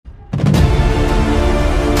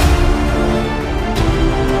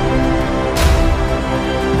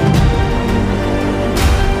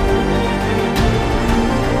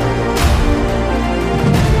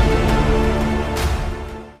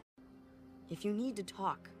If you need to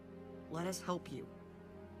talk, let us help you.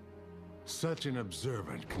 Such an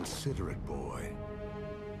observant, considerate boy.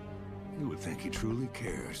 You would think he truly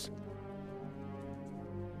cares.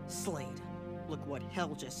 Slade, look what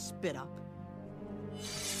hell just spit up.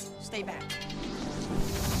 Stay back.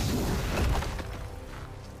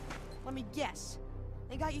 Let me guess.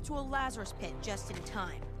 They got you to a Lazarus pit just in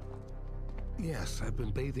time. Yes, I've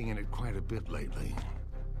been bathing in it quite a bit lately.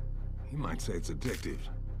 You might say it's addictive.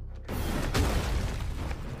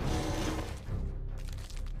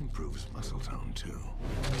 Improves muscle tone, too.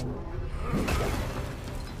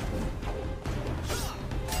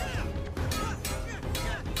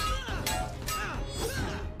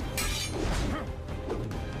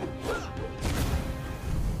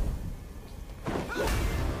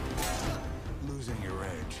 Losing your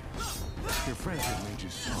edge. Your friends have made you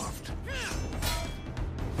soft.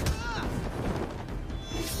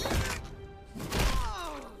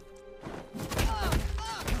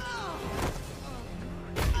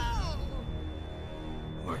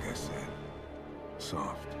 Like I said,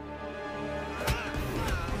 soft.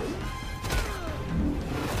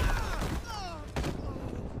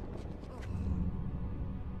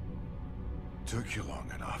 Took you long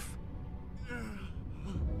enough.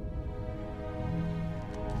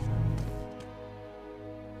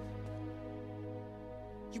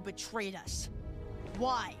 You betrayed us.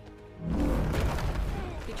 Why?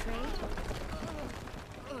 Betrayed?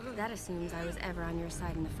 That assumes I was ever on your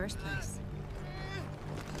side in the first place.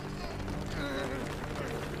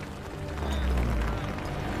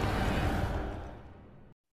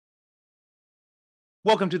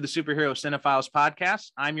 Welcome to the Superhero Cinephiles podcast.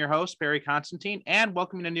 I'm your host, Barry Constantine, and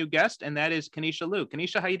welcoming a new guest, and that is Kenesha Liu.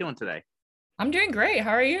 Kenesha, how you doing today? I'm doing great. How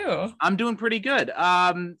are you? I'm doing pretty good.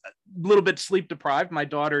 A little bit sleep deprived. My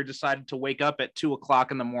daughter decided to wake up at 2:00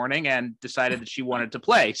 in the morning and decided that she wanted to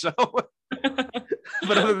play. So,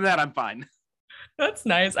 but other than that, I'm fine. That's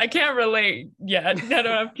nice. I can't relate yet. I don't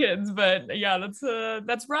have kids, but yeah,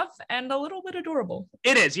 that's rough and a little bit adorable.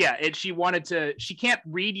 It is, yeah. She can't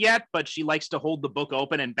read yet, but she likes to hold the book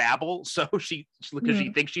open and babble. So because she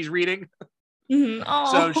thinks she's reading. Mm-hmm.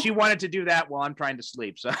 So she wanted to do that while I'm trying to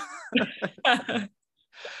sleep. So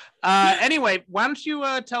anyway, why don't you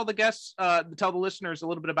tell the listeners a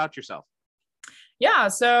little bit about yourself? Yeah.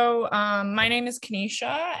 So my name is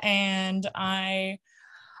Kenesha, and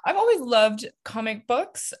I've always loved comic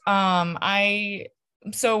books.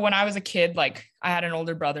 So when I was a kid, like I had an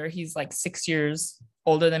older brother. He's like 6 years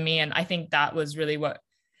older than me, and I think that was really what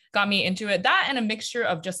got me into it. That and a mixture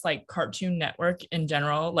of just like Cartoon Network in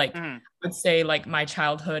general. Like I would say like my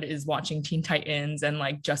childhood is watching Teen Titans and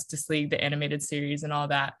like Justice League, the animated series and all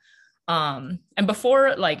that. And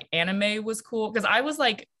before like anime was cool, because I was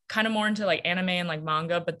like kind of more into like anime and like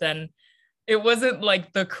manga, but then it wasn't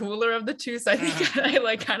like the cooler of the two. So I think I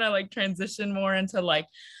like kind of like transitioned more into like,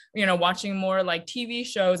 you know, watching more like TV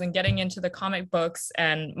shows and getting into the comic books.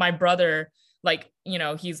 And my brother, like, you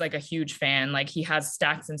know, he's like a huge fan. Like he has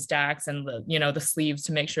stacks and stacks and the, you know, the sleeves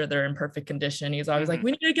to make sure they're in perfect condition. He's always like,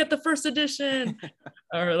 we need to get the first edition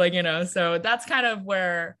or like, you know, so that's kind of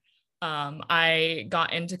where I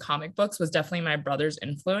got into comic books, was definitely my brother's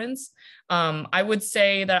influence. I would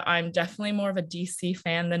say that I'm definitely more of a DC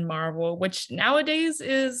fan than Marvel, which nowadays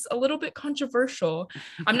is a little bit controversial.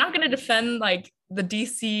 I'm not going to defend like the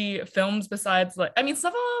DC films besides like, I mean,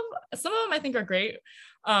 some of them I think are great.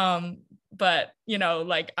 But you know,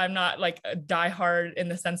 like I'm not like a diehard in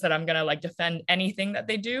the sense that I'm going to like defend anything that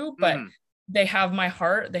they do, but they have my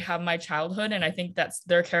heart, they have my childhood, and I think that's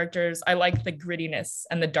their characters. I like the grittiness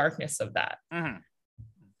and the darkness of that.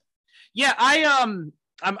 Yeah, I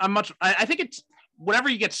think it's whatever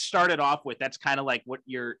you get started off with, that's kind of like what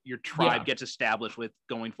your tribe gets established with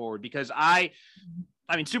going forward. Because I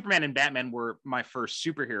mean, Superman and Batman were my first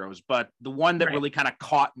superheroes, but the one that really kind of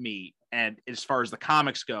caught me, and as far as the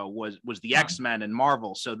comics go, was the X-Men and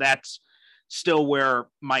Marvel. So that's still where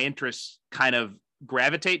my interests kind of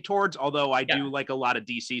gravitate towards, although I do like a lot of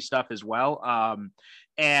DC stuff as well.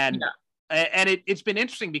 And it's been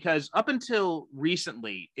interesting because up until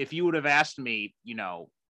recently, if you would have asked me, you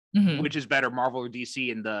know, which is better, Marvel or DC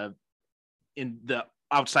in the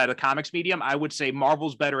outside of the comics medium, I would say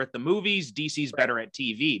Marvel's better at the movies, DC's better at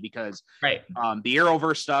TV, because the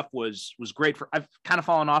Arrowverse stuff was great. I've kind of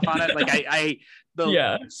fallen off on it. Like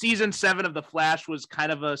season 7 of The Flash was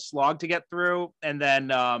kind of a slog to get through, and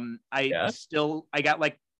then I'm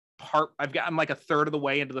like a third of the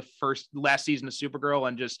way into the last season of Supergirl,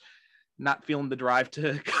 and just not feeling the drive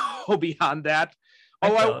to go beyond that.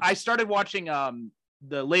 Although I started watching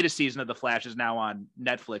the latest season of The Flash is now on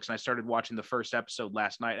Netflix, and I started watching the first episode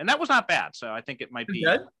last night, and that was not bad. So I think it might be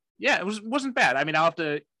good. Yeah, wasn't bad. I mean, I'll have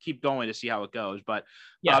to keep going to see how it goes, but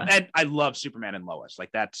and I love Superman and Lois.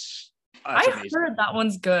 Like that's I amazing. heard that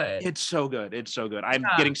one's good. It's so good. It's so good. I'm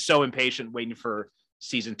getting so impatient waiting for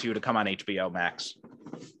season 2 to come on HBO Max.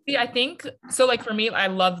 See, I think so. Like for me, I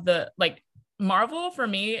love the like Marvel for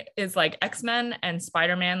me is like X-Men and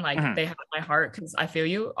Spider-Man. Like they have my heart because I feel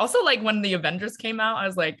you. Also, like when the Avengers came out, I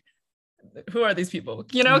was like, who are these people?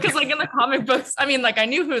 You know, because like in the comic books, I mean, like I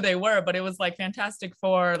knew who they were, but it was like Fantastic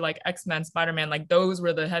Four, like X-Men, Spider-Man, like those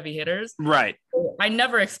were the heavy hitters. Right. I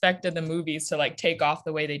never expected the movies to like take off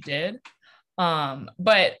the way they did.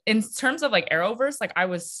 But in terms of like Arrowverse, like I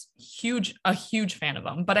was a huge fan of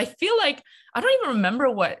them, but I feel like I don't even remember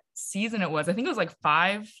what season it was. I think it was like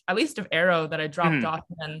 5, at least of Arrow that I dropped off,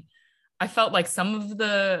 and I felt like some of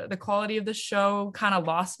the quality of the show kind of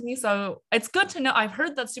lost me. So it's good to know. I've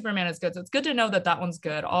heard that Superman is good, so it's good to know that that one's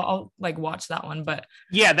good. I'll like watch that one. But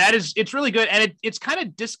yeah, it's really good, and it's kind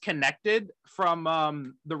of disconnected from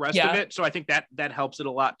the rest of it. So I think that helps it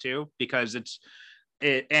a lot too, because it's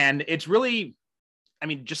really, I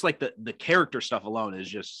mean, just like the character stuff alone is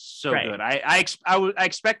just so good. I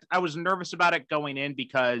was nervous about it going in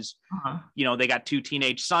because you know, they got 2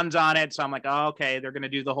 teenage sons on it, so I'm like, oh, okay, they're gonna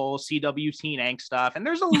do the whole CW teen angst stuff, and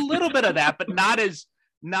there's a little bit of that, but not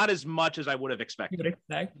as much as I would have expected.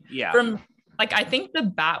 Yeah, from like I think the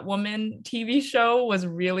Batwoman TV show was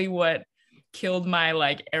really what killed my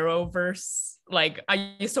like Arrowverse. Like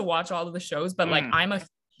I used to watch all of the shows, but like I'm a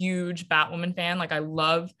huge Batwoman fan. Like I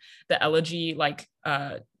love the Elegy like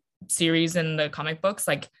series in the comic books.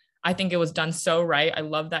 Like I think it was done so right. I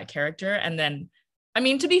love that character. And then, I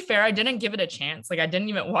mean, to be fair, I didn't give it a chance. Like I didn't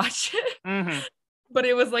even watch it. But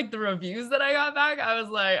it was like the reviews that I got back, I was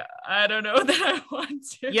like, I don't know that I want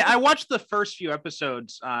to. Yeah, I watched the first few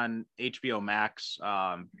episodes on HBO Max.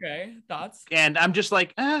 Okay, thoughts? And I'm just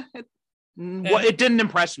like, it didn't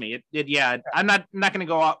impress me. I'm not going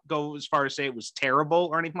to go as far as say it was terrible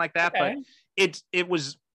or anything like that, but it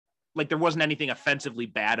was like there wasn't anything offensively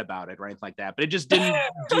bad about it or anything like that, but it just didn't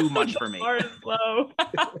do much for me. Low.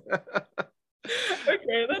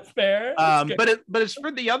 Okay, that's fair. But it's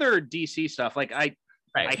for the other DC stuff. Like I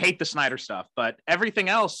hate the Snyder stuff, but everything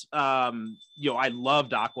else, you know, I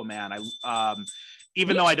loved Aquaman.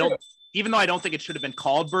 Even though I don't think it should have been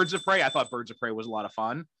called Birds of Prey, I thought Birds of Prey was a lot of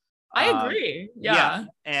fun. I agree. Yeah.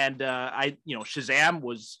 And Shazam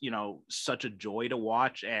was, you know, such a joy to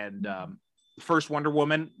watch. And first Wonder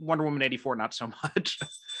Woman 84, not so much.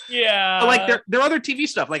 Yeah. But like there are other TV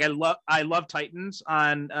stuff. Like I love Titans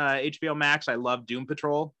on HBO Max. I love Doom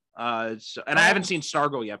Patrol. I haven't seen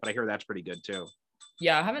Stargirl yet, but I hear that's pretty good too.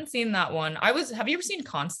 Yeah, I haven't seen that one. Have you ever seen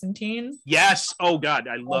Constantine? Yes. Oh God,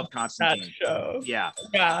 I love Constantine. That show. Yeah.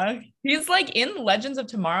 Yeah. He's like in Legends of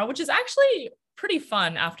Tomorrow, which is actually pretty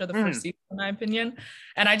fun after the first season, in my opinion.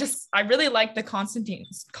 And I really like the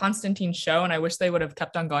Constantine show, and I wish they would have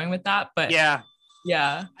kept on going with that. But yeah,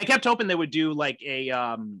 I kept hoping they would do like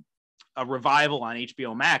a revival on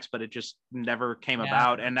HBO Max, but it just never came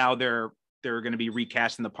about. And now they're going to be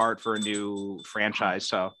recasting the part for a new franchise.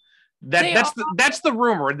 So that's the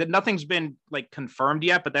rumor. That nothing's been like confirmed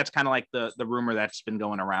yet, but that's kind of like the rumor that's been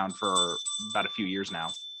going around for about a few years now.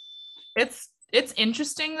 It's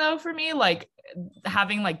interesting though for me, like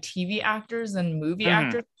having like TV actors and movie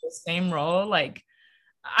actors in the same role. Like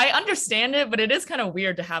I understand it, but it is kind of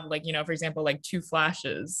weird to have like, you know, for example, like 2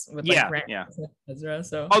 Flashes with like Grant and Ezra.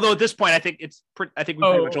 So although at this point, I think we pretty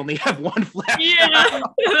much only have 1 Flash. Yeah,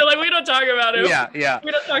 like we don't talk about him. Yeah.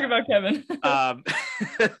 We don't talk about Kevin.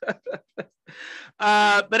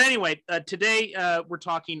 But anyway, today we're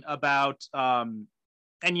talking about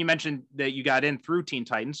and you mentioned that you got in through Teen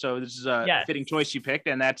Titans, so this is a fitting choice you picked,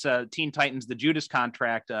 and that's Teen Titans: The Judas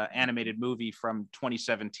Contract animated movie from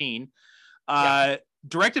 2017,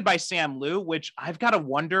 directed by Sam Liu. Which I've got to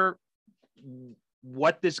wonder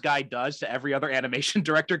what this guy does to every other animation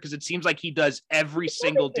director, because it seems like he does every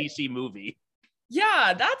single DC movie.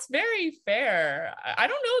 Yeah, that's very fair. I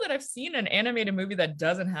don't know that I've seen an animated movie that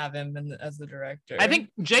doesn't have him as the director. I think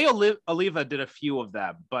Jay Oliva did a few of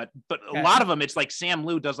them, but a lot of them, it's like Sam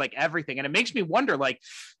Liu does like everything. And it makes me wonder, like,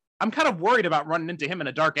 I'm kind of worried about running into him in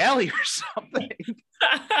a dark alley or something.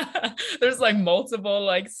 There's like multiple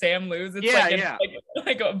like Sam Liu's. It's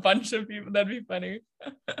like a bunch of people. That'd be funny.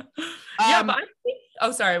 But I think,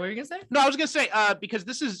 oh, sorry, what were you gonna say? No, I was gonna say because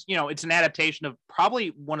this is, you know, it's an adaptation of probably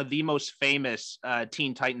one of the most famous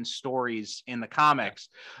Teen Titans stories in the comics,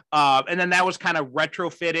 and then that was kind of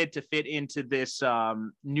retrofitted to fit into this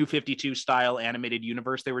New 52 style animated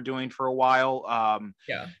universe they were doing for a while.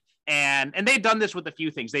 And they'd done this with a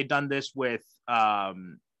few things. They'd done this with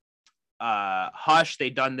Hush.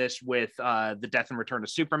 They'd done this with the Death and Return of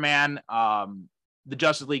Superman. The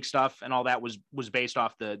Justice League stuff and all that was based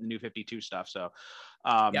off the New 52 stuff. So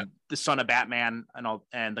the Son of Batman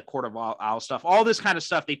and the Court of Owl stuff, all this kind of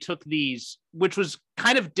stuff, they took these, which was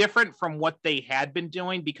kind of different from what they had been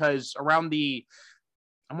doing, because around the,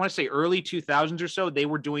 I want to say early 2000s or so, they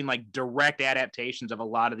were doing like direct adaptations of a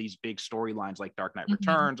lot of these big storylines like Dark Knight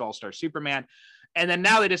Returns, All-Star Superman. And then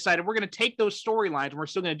now they decided we're going to take those storylines and we're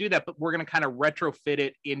still going to do that, but we're going to kind of retrofit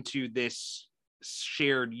it into this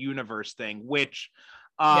shared universe thing, which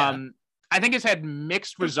I think has had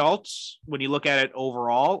mixed results when you look at it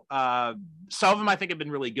overall. Some of them I think have been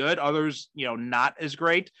really good, others, not as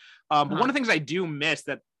great. But one of the things I do miss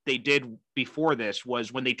that they did before this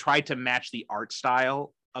was when they tried to match the art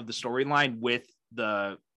style of the storyline with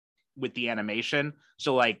the animation.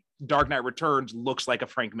 So like Dark Knight Returns looks like a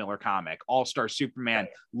Frank Miller comic. All-Star Superman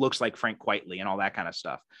looks like Frank Quitely and all that kind of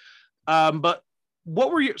stuff. But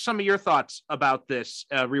what were some of your thoughts about this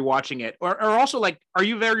rewatching it, or also like, are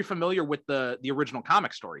you very familiar with the original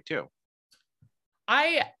comic story too?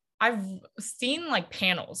 I've seen like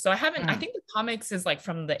panels, so I haven't. I think the comics is like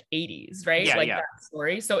from the 80s, right? That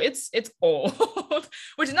story. So it's old,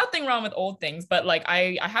 which is nothing wrong with old things, but like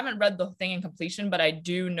I haven't read the thing in completion, but I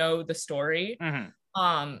do know the story.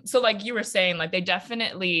 So like you were saying, like they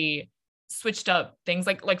definitely switched up things,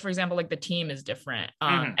 like for example, like the team is different.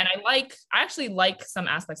 And I actually like some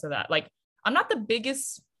aspects of that. Like I'm not the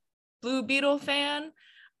biggest Blue Beetle fan,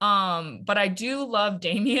 but I do love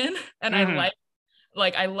Damian, and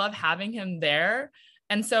I love having him there.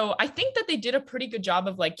 And so I think that they did a pretty good job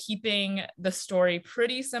of like keeping the story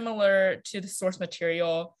pretty similar to the source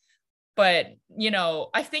material. But,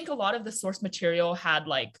 I think a lot of the source material had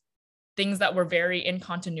like things that were very in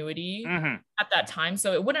continuity at that time.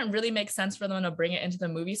 So it wouldn't really make sense for them to bring it into the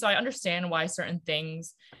movie. So I understand why certain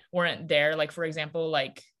things weren't there. Like, for example,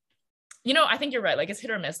 like, I think you're right. Like it's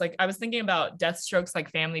hit or miss. Like I was thinking about Deathstroke's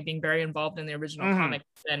like family being very involved in the original comic,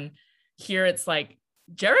 and here it's like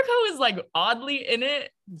Jericho is like oddly in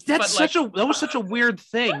it. That was such a weird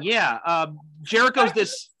thing. Yeah. Jericho's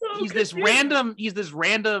this random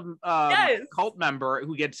cult member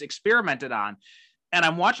who gets experimented on. And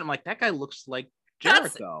I'm watching, I'm like, that guy looks like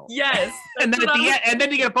Jericho. And then and then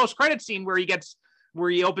you get a post-credit scene where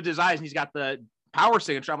he opens his eyes and he's got the power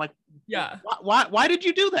signature. I'm like, why did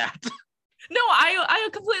you do that? No, I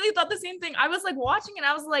completely thought the same thing. I was like watching it,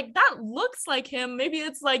 I was like, that looks like him. Maybe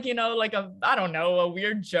it's like, like a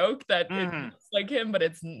weird joke that it looks like him, but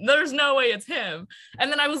there's no way it's him. And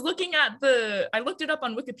then I was looking at I looked it up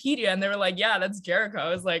on Wikipedia and they were like, yeah, that's Jericho. I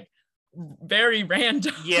was like, very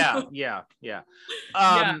random. Yeah.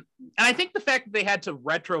 And I think the fact that they had to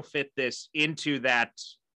retrofit this into that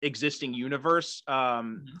existing universe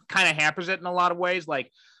kind of hampers it in a lot of ways.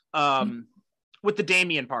 Like with the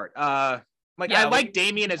Damian part, I like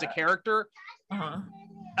Damian as a character, but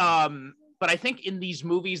I think in these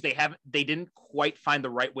movies they didn't quite find the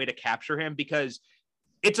right way to capture him, because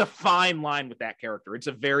it's a fine line with that character. It's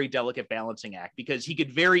a very delicate balancing act, because he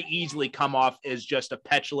could very easily come off as just a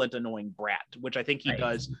petulant, annoying brat, which I think he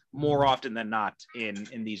does more often than not in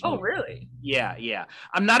these movies. Oh, really? Yeah.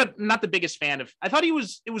 I'm not the biggest fan of. I thought it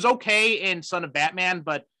was okay in Son of Batman,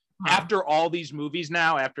 but after all these movies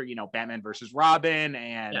now, after Batman versus Robin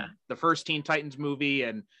and the first Teen Titans movie,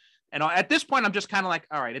 and at this point, I'm just kind of like,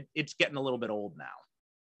 all right, it's getting a little bit old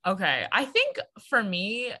now. Okay, I think for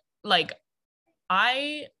me, like.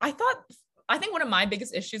 I think one of my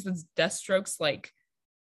biggest issues with Deathstroke's like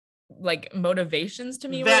motivations to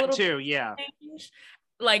me were a little strange.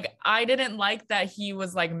 Like I didn't like that he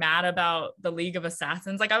was like mad about the League of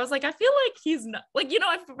Assassins. Like I was like, I feel like he's not like,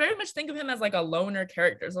 I very much think of him as like a loner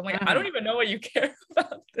character. So I'm like, I don't even know why you care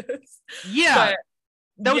about this. Yeah. But,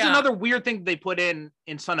 that was another weird thing they put in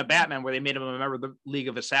Son of Batman, where they made him a member of the League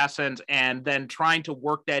of Assassins, and then trying to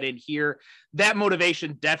work that in here. That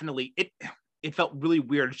motivation definitely it felt really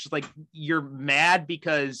weird. It's just like, you're mad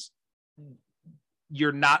because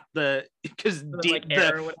you're not the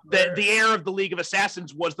heir of the League of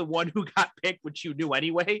Assassins was the one who got picked, which you knew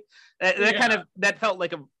anyway. That felt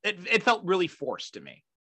like it felt really forced to me.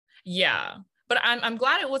 Yeah. But I'm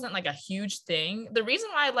glad it wasn't like a huge thing. The reason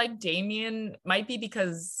why I like Damian might be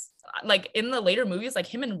because like in the later movies, like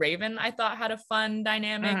him and Raven, I thought had a fun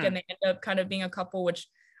dynamic, and they end up kind of being a couple, which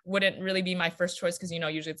wouldn't really be my first choice, because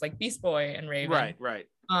usually it's like Beast Boy and Raven. Right.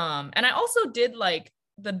 And I also did like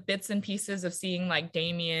the bits and pieces of seeing like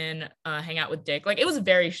Damian hang out with Dick. Like it was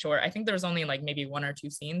very short. I think there was only like maybe 1 or 2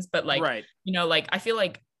 scenes, but like like I feel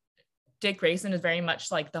like Dick Grayson is very much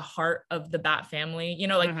like the heart of the Bat family.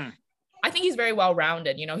 I think he's very well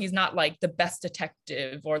rounded. You know, he's not like the best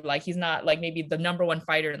detective, or like he's not like maybe the number one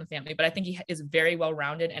fighter in the family, but I think he is very well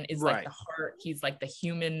rounded and is like the heart. He's like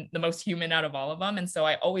the most human out of all of them. And so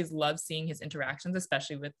I always love seeing his interactions,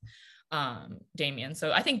 especially with Damien.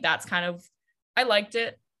 So I think that's kind of, I liked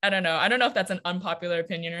it. I don't know if that's an unpopular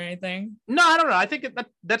opinion or anything. No, I don't know. I think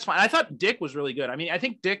that's fine. I thought Dick was really good. I mean, I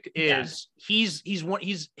think Dick is he's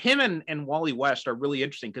him and Wally West are really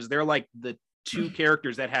interesting because they're like the two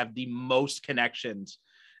characters that have the most connections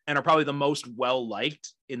and are probably the most well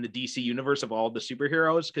liked in the DC universe of all the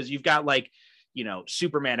superheroes. Because you've got like, you know,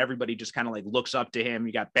 Superman, everybody just kind of like looks up to him.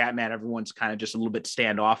 You got Batman, everyone's kind of just a little bit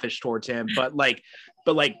standoffish towards him. But like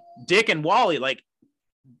Dick and Wally, like,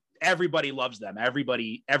 everybody loves them.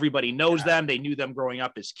 Everybody knows them. They knew them growing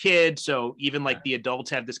up as kids. So even like the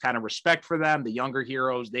adults have this kind of respect for them. The younger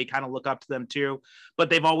heroes, they kind of look up to them too,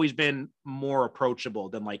 but they've always been more approachable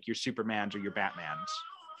than like your Supermans or your Batmans.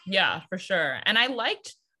 Yeah, for sure. And I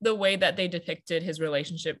liked the way that they depicted his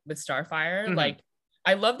relationship with Starfire. Mm-hmm. Like,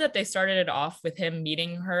 I love that they started it off with him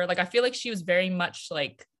meeting her. Like, I feel like she was very much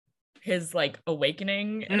like his like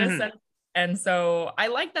awakening in a sense. And so I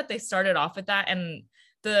like that they started off with that. And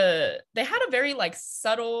they had a very like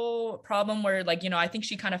subtle problem where like, you know, I think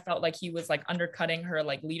she kind of felt like he was like undercutting her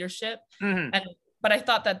like leadership. But I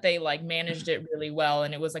thought that they like managed it really well,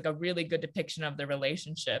 and it was like a really good depiction of the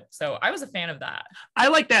relationship. So I was a fan of that. I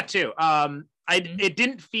like that too. It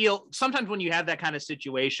didn't feel, sometimes when you have that kind of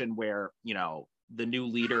situation where, you know, the new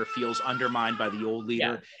leader feels undermined by the old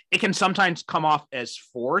leader, it can sometimes come off as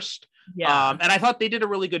forced. And I thought they did a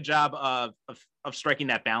really good job of striking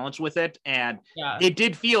that balance with it. And it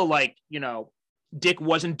did feel like, you know, Dick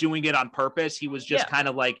wasn't doing it on purpose. He was just kind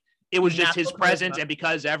of like, it was just his presence. And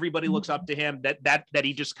because everybody looks up to him, that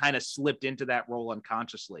he just kind of slipped into that role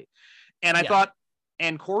unconsciously. And I thought,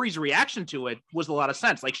 and Corey's reaction to it was a lot of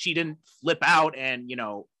sense. Like, she didn't flip out and, you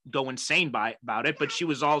know, go insane about it, but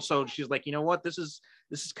she's like, you know what, this is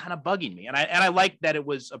kind of bugging me. And I like that it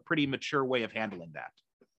was a pretty mature way of handling that.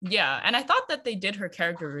 Yeah. And I thought that they did her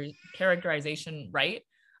characterization right.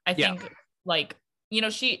 I think like, you know,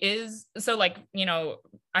 she is, so like, you know,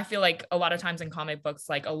 I feel like a lot of times in comic books,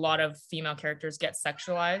 like a lot of female characters get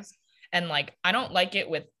sexualized. And like, I don't like it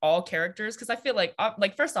with all characters, because I feel like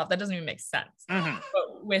first off, that doesn't even make sense.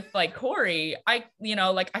 But with like Corey, I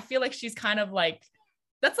feel like she's kind of like,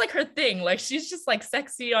 that's like her thing. Like, she's just like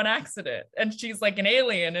sexy on accident, and she's like an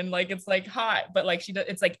alien, and like it's like hot, but like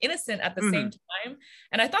it's like innocent at the same time.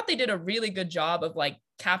 And I thought they did a really good job of like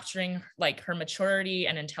capturing like her maturity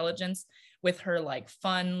and intelligence with her like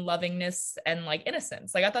fun lovingness and like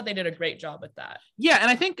innocence. Like, I thought they did a great job with that. Yeah. And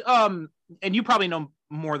I think and you probably know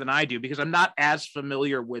more than I do, because I'm not as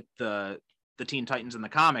familiar with the Teen Titans in the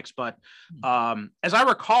comics, but as I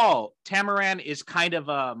recall, Tamaran is kind of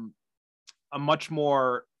a much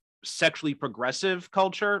more sexually progressive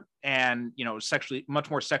culture, and, you know, much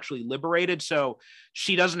more sexually liberated. So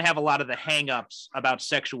she doesn't have a lot of the hangups about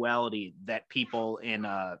sexuality that people in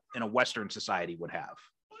a Western society would have.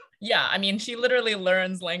 Yeah, I mean, she literally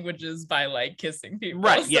learns languages by like kissing people.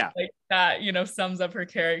 Right, so, like, that, you know, sums up her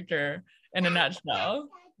character in a nutshell.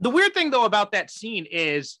 The weird thing though about that scene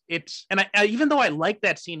is even though I like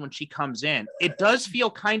that scene when she comes in, it does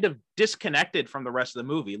feel kind of disconnected from the rest of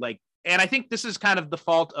the movie. Like, and I think this is kind of the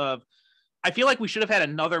fault of, I feel like we should have had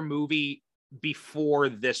another movie before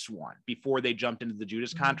this one, before they jumped into the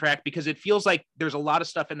Judas contract, because it feels like there's a lot of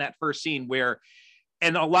stuff in that first scene where,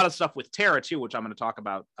 and a lot of stuff with Tara too, which I'm going to talk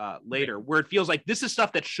about later, where it feels like this is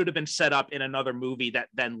stuff that should have been set up in another movie that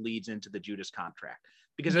then leads into the Judas contract.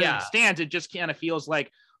 Because as it stands, it just kind of feels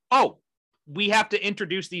like, oh, we have to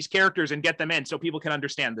introduce these characters and get them in so people can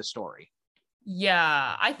understand the story.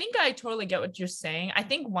 Yeah, I think I totally get what you're saying. I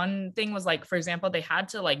think one thing was like, for example, they had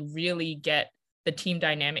to like really get the team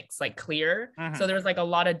dynamics like clear. So there was like a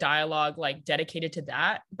lot of dialogue like dedicated to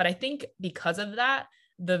that. But I think because of that,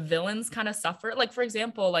 the villains kind of suffer. Like, for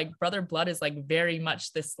example, like Brother Blood is like very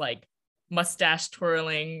much this like mustache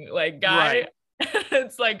twirling like guy. Right.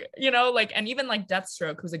 It's like, you know, like, and even like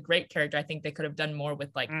Deathstroke, who's a great character, I think they could have done more with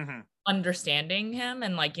like understanding him,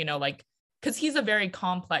 and like, you know, like, because he's a very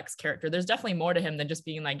complex character. There's definitely more to him than just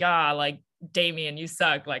being like, like, Damien, you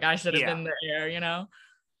suck, like I should have been there, you know.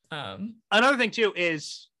 Another thing too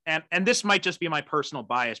is, and this might just be my personal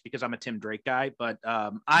bias because I'm a Tim Drake guy, but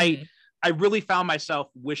I really found myself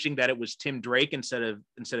wishing that it was Tim Drake instead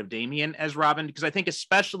of Damien as Robin, because I think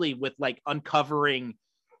especially with like uncovering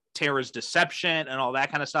Tara's deception and all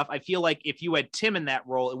that kind of stuff, I feel like if you had Tim in that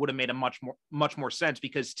role, it would have made a much more sense,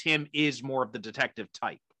 because Tim is more of the detective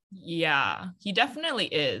type. Yeah, he definitely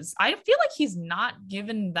is. I feel like he's not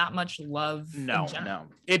given that much love. No,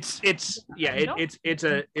 it's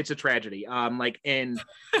a tragedy. And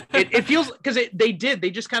it feels because they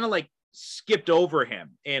just kind of like skipped over him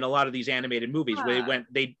in a lot of these animated movies where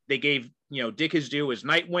they gave Dick his due as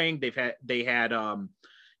Nightwing. They had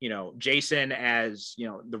Jason as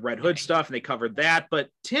the Red Hood stuff, and they covered that. But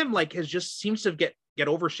Tim seems to get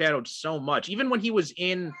overshadowed so much. Even when he was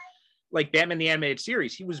in like Batman the Animated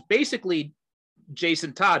Series, he was basically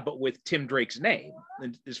Jason Todd, but with Tim Drake's name,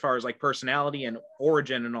 as far as like personality and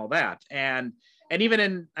origin and all that. And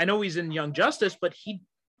even I know he's in Young Justice, but he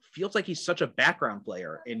feels like he's such a background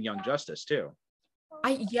player in Young Justice too.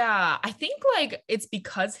 I think like it's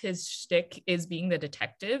because his shtick is being the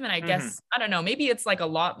detective, and I guess I don't know, maybe it's like a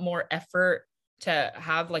lot more effort to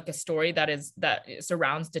have like a story that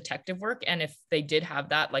surrounds detective work, and if they did have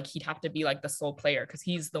that, like he'd have to be like the sole player because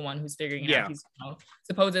he's the one who's figuring it out. He's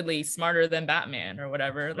supposedly smarter than Batman or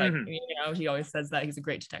whatever. Like he always says that he's a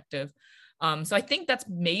great detective. So I think that's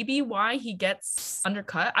maybe why he gets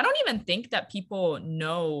undercut. I don't even think that people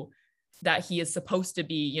know that he is supposed to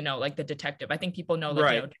be, like the detective. I think people know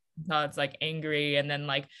like Todd's like angry, and then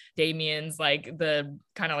like Damian's like the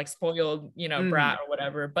kind of like spoiled, brat or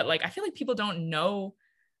whatever. But like I feel like people don't know,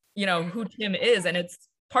 who Tim is, and it's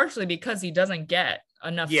partially because he doesn't get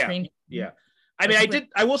enough screen time. Yeah. I mean,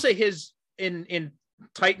 I will say his in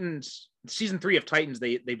Titans season 3 of Titans,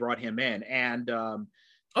 they brought him in, and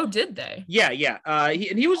oh, did they? Yeah.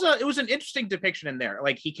 It was an interesting depiction in there.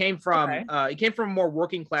 Like he came from a more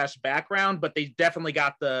working class background, but they definitely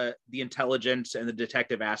got the intelligence and the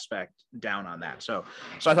detective aspect down on that. So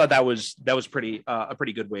I thought that was pretty a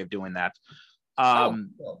pretty good way of doing that.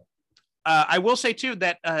 Cool. I will say too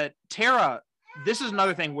that Tara, this is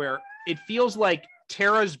another thing where it feels like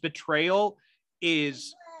Tara's betrayal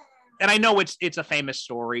is. And I know it's a famous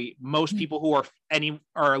story. Most people who are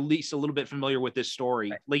at least a little bit familiar with this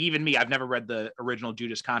story, like even me, I've never read the original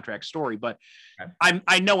Judas Contract story, but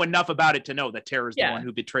I know enough about it to know that Tara is the one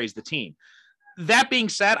who betrays the team. That being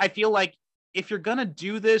said, I feel like if you're gonna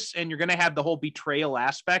do this and you're gonna have the whole betrayal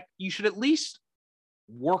aspect, you should at least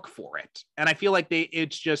work for it. And I feel like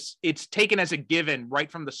it's taken as a given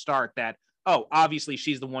right from the start that obviously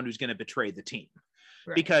she's the one who's gonna betray the team.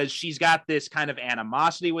 Right. Because she's got this kind of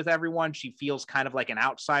animosity with everyone. She feels kind of like an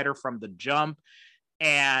outsider from the jump.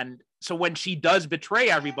 And so when she does betray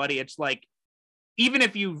everybody, it's like, even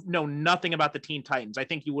if you know nothing about the Teen Titans, I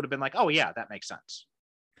think you would have been like, oh yeah, that makes sense.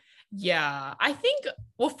 Yeah, I think,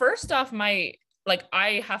 well, first off, I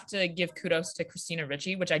have to give kudos to Christina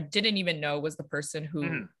Ricci, which I didn't even know was the person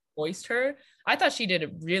who voiced her. I thought she did a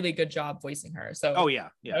really good job voicing her. So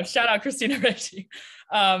shout out Christina Ricci.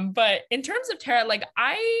 But in terms of Tara, like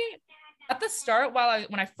at the start,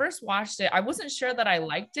 when I first watched it, I wasn't sure that I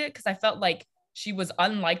liked it because I felt like she was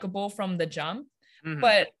unlikable from the jump.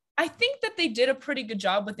 But I think that they did a pretty good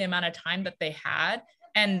job with the amount of time that they had.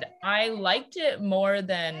 And I liked it more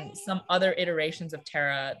than some other iterations of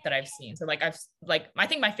Tara that I've seen. So I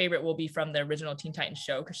think my favorite will be from the original Teen Titans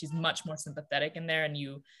show because she's much more sympathetic in there and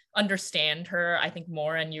you understand her, I think,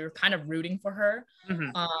 more, and you're kind of rooting for her.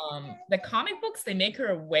 The comic books, they make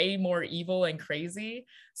her way more evil and crazy.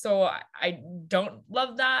 So I don't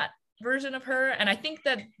love that version of her. And I think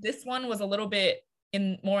that this one was a little bit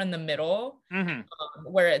more in the middle,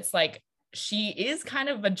 where it's like, she is kind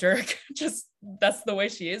of a jerk, just that's the way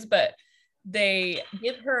she is, but they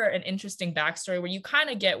give her an interesting backstory where you kind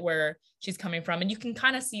of get where she's coming from, and you can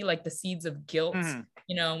kind of see like the seeds of guilt,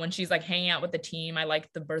 when she's like hanging out with the team. I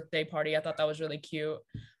liked the birthday party. I thought that was really cute.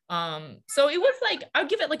 So it was like, I would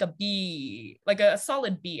give it like a B, like a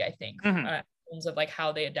solid B, I think, in terms of like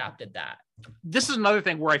how they adapted that. This is another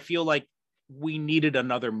thing where I feel like we needed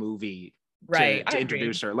another movie to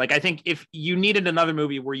introduce her. Like, I think if you needed another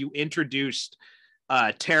movie where you introduced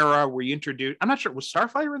Tara, where you introduced, I'm not sure, was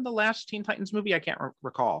Starfire in the last Teen Titans movie? I can't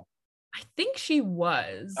recall. I think she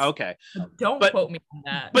was. Okay. Don't quote me on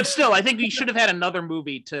that. But still, I think we should have had another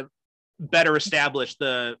movie to better establish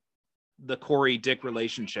the Corey Dick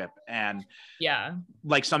relationship, and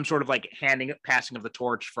like some sort of like passing of the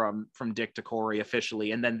torch from Dick to Corey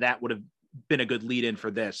officially, and then that would have been a good lead in for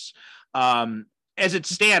this. As it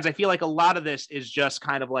stands, I feel like a lot of this is just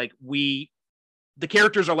kind of like the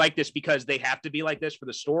characters are like this because they have to be like this for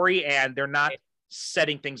the story, and they're not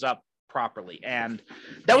setting things up properly. And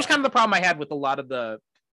that was kind of the problem I had with a lot of the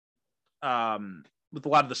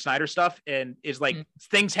Snyder stuff, and is like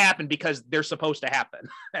things happen because they're supposed to happen,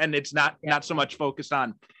 and it's not so much focused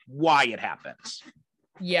on why it happens.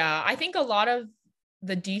 Yeah, I think a lot of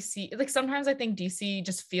the DC, like sometimes I think DC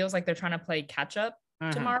just feels like they're trying to play catch up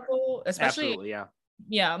to Marvel, especially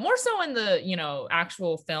Yeah, more so in the, you know,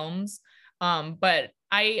 actual films. But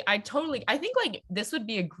I think like this would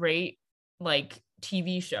be a great like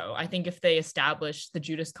TV show. I think if they establish the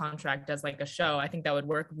Judas Contract as like a show, I think that would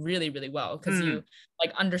work really, really well because you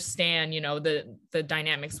like understand, you know, the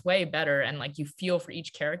dynamics way better and like you feel for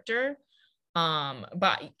each character.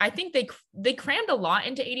 But I think they crammed a lot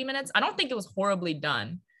into 80 minutes. I don't think it was horribly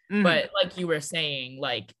done, but like you were saying,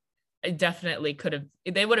 like it definitely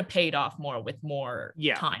they would have paid off more with more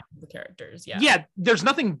time for the characters. Yeah, there's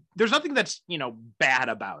nothing that's, you know, bad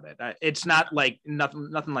about it. It's not like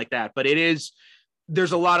nothing like that, but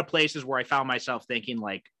there's a lot of places where I found myself thinking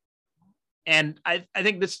like, and I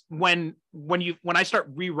think this when I start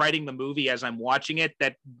rewriting the movie as I'm watching it,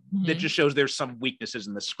 that just shows there's some weaknesses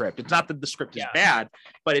in the script. It's not that the script is bad,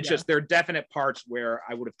 but it's just there are definite parts where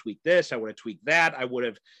I would have tweaked this, I would have tweaked that, I would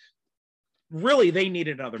have really, they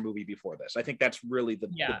needed another movie before this. I think that's really the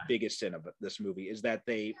biggest sin of this movie is that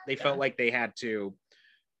they felt like they had to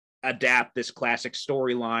adapt this classic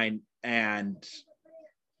storyline, and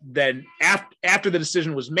then after the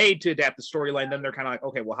decision was made to adapt the storyline, then they're kind of like,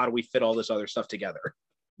 okay, well, how do we fit all this other stuff together?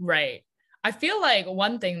 Right. I feel like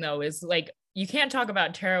one thing though is like you can't talk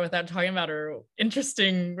about Tara without talking about her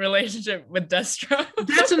interesting relationship with Destro.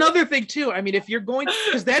 That's another thing too. I mean, if you're going,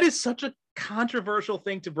 because that is such a controversial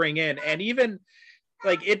thing to bring in, and even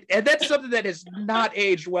like and that's something that has not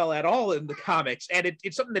aged well at all in the comics, and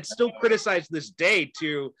it's something that's still criticized this day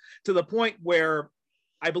to the point where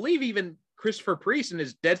I believe even Christopher Priest in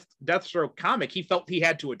his Deathstroke comic, he felt he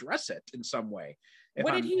had to address it in some way.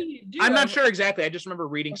 What did he do? I'm not sure exactly. I just remember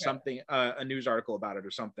reading something, a news article about it or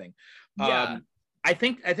something. Yeah. I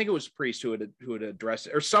think it was Priest who had addressed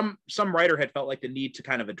it, or some writer had felt like the need to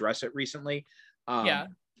kind of address it recently.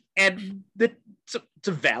 And it's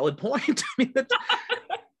a valid point. I mean,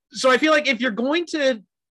 so I feel like if you're going to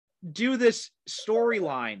do this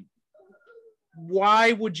storyline,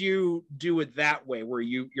 why would you do it that way, where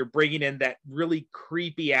you're bringing in that really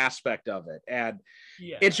creepy aspect of it? And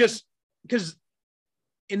it's just because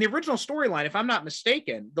in the original storyline, if I'm not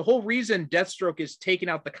mistaken, the whole reason Deathstroke is taking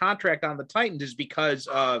out the contract on the Titans is because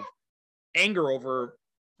of anger over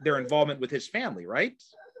their involvement with his family, right?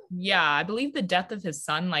 Yeah, I believe the death of his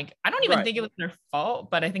son, like, I don't even think it was their fault,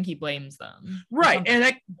 but I think he blames them. Right.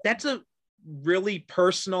 And that's a really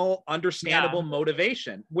personal, understandable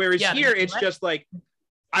motivation. Whereas here, it's just like,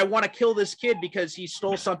 I want to kill this kid because he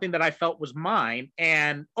stole something that I felt was mine.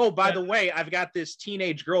 And, oh, by the way, I've got this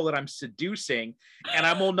teenage girl that I'm seducing, and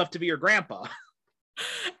I'm old enough to be her grandpa.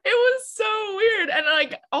 It was so weird. And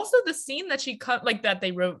like also the scene that she cut, like that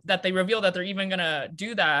they reveal that they're even gonna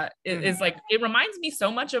do that is like, it reminds me so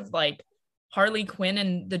much of like Harley Quinn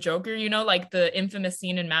and the Joker, you know, like the infamous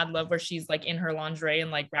scene in Mad Love where she's like in her lingerie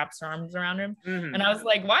and like wraps her arms around him. And I was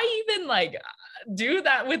like, why even like do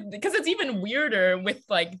that because it's even weirder with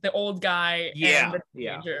like the old guy and the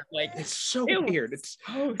teenager. Like it's so weird. It's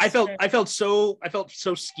so I felt so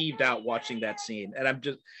skeeved out watching that scene, and I'm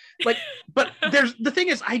just like, but the thing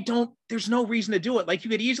is, there's no reason to do it. Like you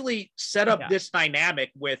could easily set up this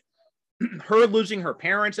dynamic with her losing her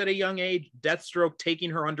parents at a young age, Deathstroke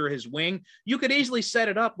taking her under his wing. You could easily set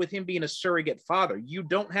it up with him being a surrogate father. You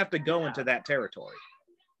don't have to go into that territory.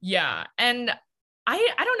 Yeah. And I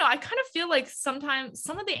don't know. I kind of feel like sometimes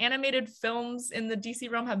some of the animated films in the DC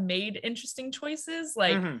realm have made interesting choices,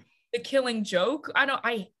 like The Killing Joke.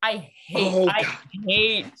 I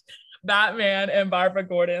hate Batman and Barbara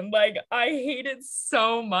Gordon. Like I hate it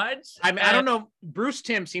so much. I mean, I don't know. Bruce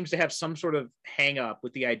Timm seems to have some sort of hang up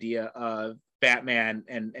with the idea of Batman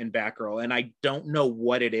and Batgirl, and I don't know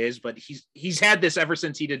what it is, but he's had this ever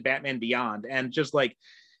since he did Batman Beyond, and just like,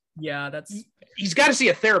 he's got to see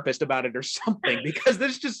a therapist about it or something, because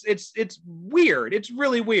this just it's weird. It's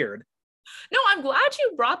really weird. No, I'm glad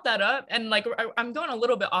you brought that up, and like I'm going a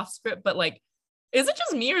little bit off script, but like, is it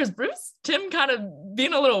just me or is Bruce Timm kind of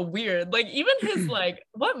being a little weird? Like even his like,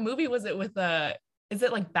 what movie was it with is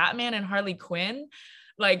it like Batman and Harley Quinn?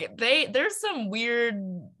 Like there's some weird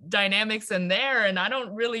dynamics in there, and I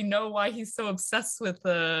don't really know why he's so obsessed with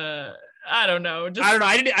I don't know.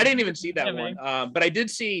 I didn't even see that one. But I did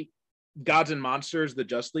see Gods and Monsters, the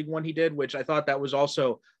Just League one he did, which I thought that was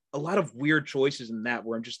also a lot of weird choices in that,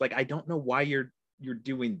 where I'm just like, I don't know why you're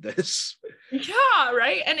doing this. Yeah,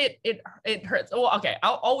 right. And it hurts. Well, okay,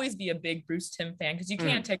 I'll always be a big Bruce Timm fan because you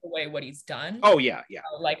can't take away what he's done. Oh yeah.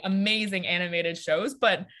 Like amazing animated shows,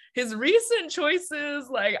 but his recent choices,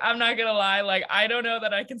 like I'm not gonna lie, like I don't know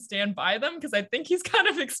that I can stand by them because I think he's kind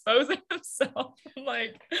of exposing himself.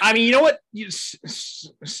 Like, I mean, you know what? You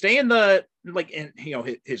stay in the like, and you know,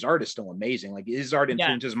 his art is still amazing. Like his art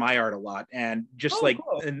influences my art a lot, and just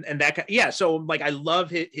cool. and that yeah. So like I love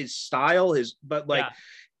his style, but like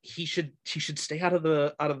he should stay out of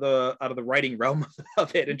the writing realm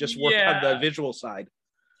of it and just work on the visual side.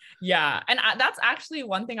 Yeah, and that's actually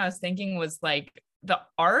one thing I was thinking was like the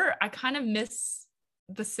art. I kind of miss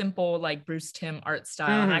the simple like Bruce Timm art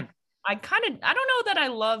style. And I don't know that I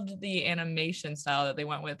loved the animation style that they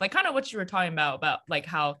went with, like kind of what you were talking about like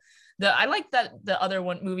how I like that the other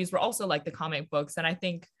movies were also like the comic books. And I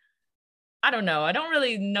think, I don't know, I don't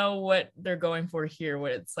really know what they're going for here,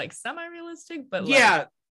 where it's like semi-realistic, but like,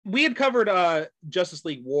 we had covered Justice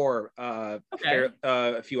League War a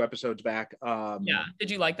few episodes back. Did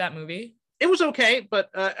you like that movie? It was okay, but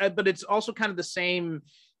it's also kind of the same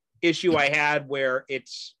issue I had where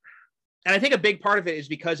and I think a big part of it is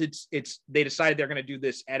because they decided they're going to do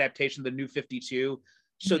this adaptation of the New 52.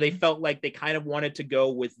 So they felt like they kind of wanted to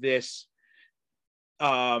go with this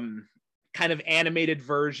kind of animated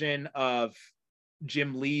version of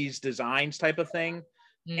Jim Lee's designs type of thing.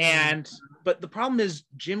 But the problem is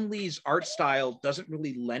Jim Lee's art style doesn't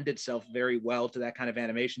really lend itself very well to that kind of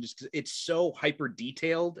animation, just because it's so hyper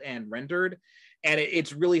detailed and rendered, and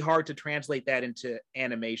it's really hard to translate that into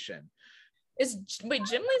animation. Jim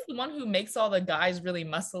Lee's the one who makes all the guys really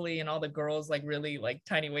muscly and all the girls like really like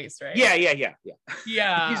tiny waist, right? Yeah.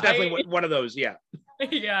 He's definitely one of those. Yeah.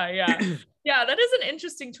 Yeah, that is an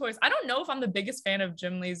interesting choice. I don't know if I'm the biggest fan of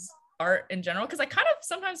Jim Lee's art in general, because I kind of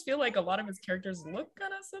sometimes feel like a lot of his characters look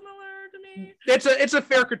kind of similar to me. It's a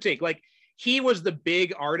fair critique. Like he was the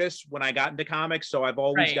big artist when I got into comics, so I've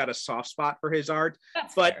always got a soft spot for his art.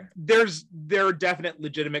 That's but fair. There are definite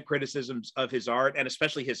legitimate criticisms of his art, and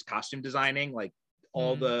especially his costume designing, like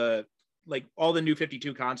all the New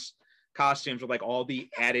 52 costumes with like all the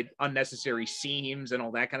added unnecessary seams and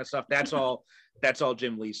all that kind of stuff. That's all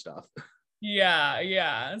Jim Lee stuff.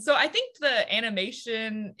 Yeah. So I think the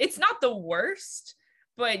animation, it's not the worst,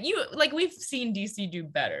 but we've seen DC do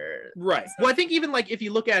better. Right. So, well, I think even like if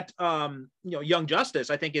you look at Young Justice,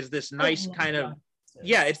 I think is this nice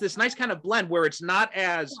it's this nice kind of blend where it's not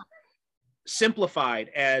as simplified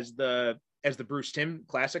as the Bruce Timm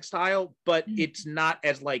classic style, but it's not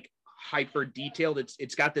as like hyper detailed.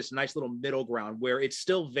 It's got this nice little middle ground where it's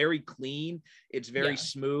still very clean, it's very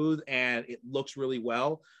smooth, and it looks really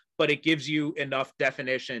well, but it gives you enough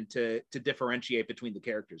definition to differentiate between the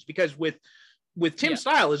characters. Because with Timm's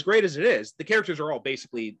style, as great as it is, the characters are all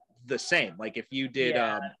basically the same. Like if you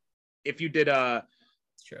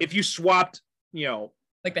swapped,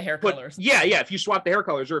 like the hair colors. If you swap the hair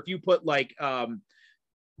colors, or if you put like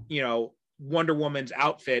Wonder Woman's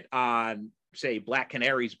outfit on, say, Black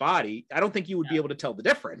Canary's body, I don't think you would be able to tell the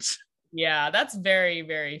difference. Yeah, that's very,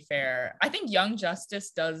 very fair. I think Young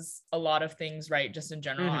Justice does a lot of things right, just in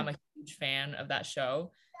general. I'm a huge fan of that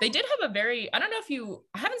show. They did have I don't know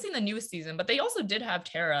I haven't seen the newest season, but they also did have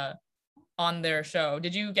Tara on their show.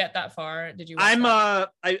 Did you get that far? Did you?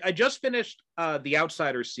 I just finished the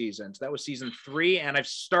Outsiders season. So that was season 3, and I've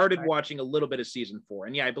started watching a little bit of season 4.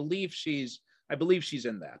 And I believe she's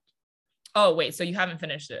in that. Oh, wait, so you haven't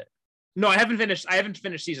finished it? No, I haven't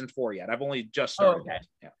finished season 4 yet. I've only just started. Okay.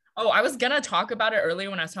 Yeah. Oh, I was gonna talk about it earlier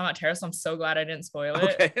when I was talking about Tara, so I'm so glad I didn't spoil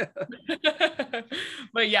it. Okay.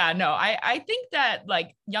 But yeah, no, I think that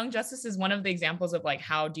like Young Justice is one of the examples of like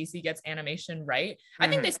how DC gets animation right. I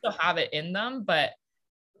think they still have it in them, but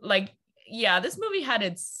like, yeah, this movie had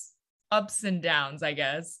its ups and downs, I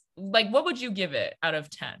guess. Like, what would you give it out of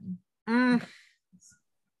 10?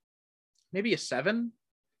 Maybe a 7,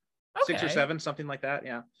 okay. 6 or 7, something like that.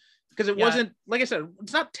 Yeah. Because it wasn't, like I said,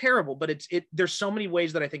 it's not terrible, but there's so many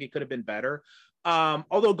ways that I think it could have been better.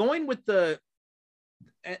 Although going with and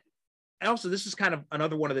also this is kind of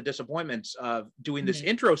another one of the disappointments of doing this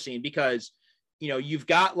intro scene, because you've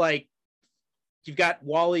got Wally,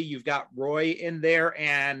 you've got Roy in there,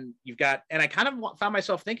 and I kind of found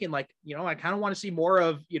myself thinking like, I kind of want to see more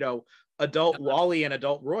of adult Wally and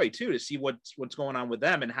adult Roy too, to see what's going on with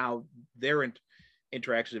them and how their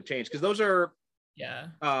interactions have changed, because those are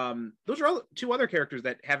all 2 other characters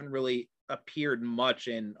that haven't really appeared much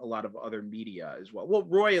in a lot of other media as well. Well,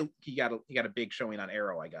 Roy, he got a big showing on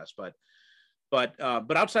Arrow, I guess, but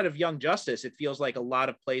outside of Young Justice, it feels like a lot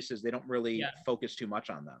of places they don't really focus too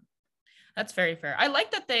much on them. That's very fair. I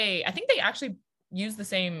like that I think they actually use the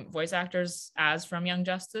same voice actors as from Young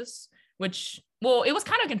Justice, which, well, it was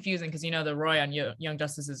kind of confusing because the Roy on Young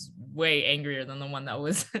Justice is way angrier than the one that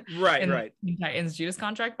was right in Titans Judas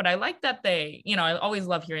Contract. But I like that I always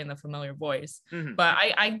love hearing the familiar voice. But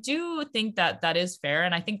I do think that is fair,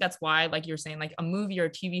 and I think that's why, like you're saying, like a movie or a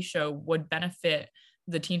TV show would benefit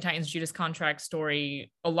the Teen Titans Judas Contract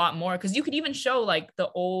story a lot more, because you could even show like the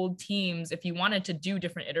old teams if you wanted to do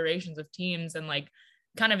different iterations of teams and like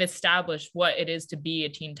kind of establish what it is to be a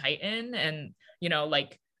Teen Titan. And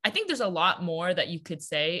like I think there's a lot more that you could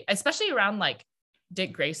say, especially around like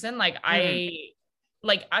Dick Grayson. Like I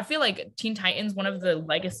feel like Teen Titans, one of the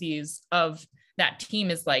legacies of that team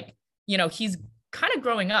is like, he's kind of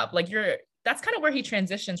growing up. Like that's kind of where he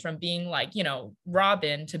transitions from being like,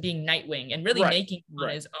 Robin to being Nightwing and really making it on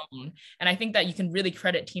his own. And I think that you can really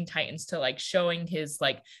credit Teen Titans to like showing his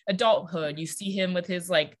like adulthood. You see him with his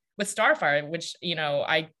like with Starfire, which,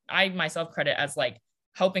 I myself credit as like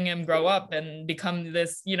helping him grow up and become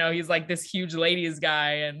this, he's like this huge ladies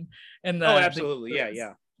guy and absolutely.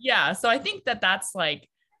 Yeah. So I think that that's like,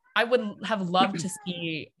 I would have loved to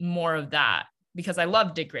see more of that, because I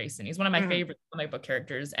love Dick Grayson. He's one of my favorite comic book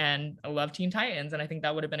characters, and I love Teen Titans. And I think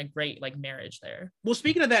that would have been a great like marriage there. Well,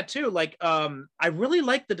 speaking of that too, like, I really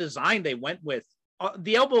like the design they went with.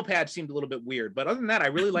 The elbow pad seemed a little bit weird, but other than that, I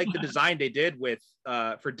really like the design they did with,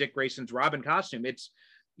 for Dick Grayson's Robin costume. It's,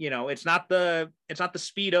 it's not the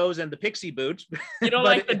Speedos and the pixie boots. You don't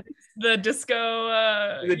like the disco,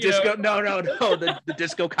 the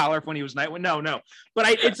disco collar when he was Nightwing. No. But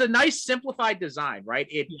it's a nice simplified design, right?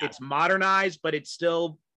 It's modernized, but it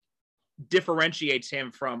still differentiates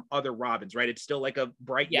him from other Robins, right? It's still like a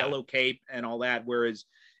bright yellow cape and all that. Whereas,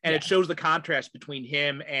 it shows the contrast between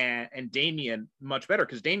him and Damian much better,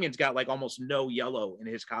 because Damian's got like almost no yellow in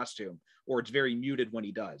his costume, or it's very muted when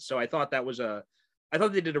he does. So I thought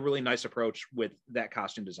they did a really nice approach with that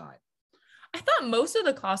costume design. I thought most of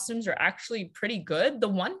the costumes are actually pretty good. The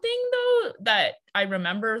one thing though that I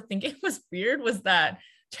remember thinking was weird was that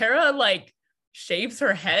Tara like shaves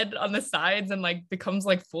her head on the sides and like becomes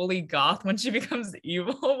like fully goth when she becomes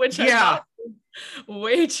evil, which I thought was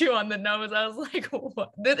way too on the nose. I was like,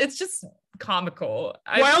 what? It's just comical.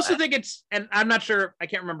 Well, I also think it's, and I'm not sure, I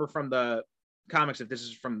can't remember from the comics if this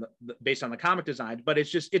is from based on the comic design, but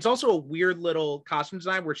it's also a weird little costume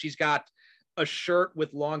design where she's got a shirt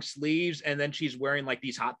with long sleeves and then she's wearing like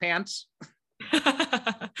these hot pants.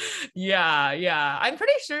 yeah, I'm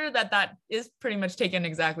pretty sure that is pretty much taken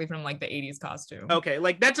exactly from like the 80s costume. Okay,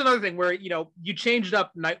 like that's another thing where you changed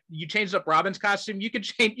up Robin's costume. You could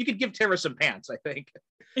give Tara some pants, I think.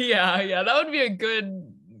 Yeah, that would be a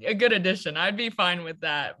good addition. I'd be fine with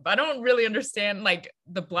that. But I don't really understand like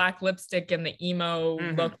the black lipstick and the emo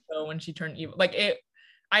look though when she turned evil. Like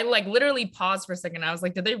I like literally paused for a second. I was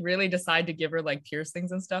like, did they really decide to give her like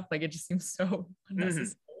piercings and stuff? Like it just seems so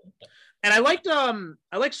unnecessary. And I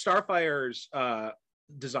liked Starfire's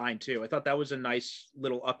design too. I thought that was a nice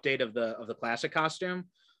little update of the classic costume.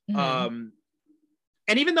 And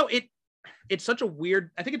even though it's such a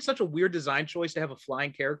weird, I think it's such a weird design choice to have a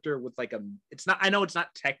flying character with like I know it's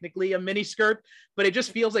not technically a mini skirt, but it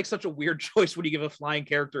just feels like such a weird choice when you give a flying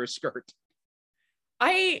character a skirt.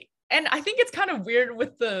 And I think it's kind of weird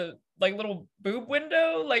with the like little boob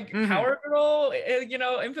window, like Power Girl,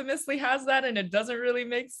 infamously has that, and it doesn't really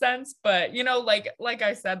make sense. But like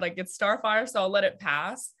I said, like it's Starfire, so I'll let it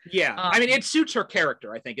pass. Yeah, I mean, it suits her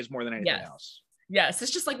character, I think, is more than anything else. Yes,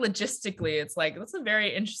 it's just like logistically, it's like that's a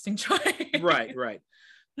very interesting choice. Right.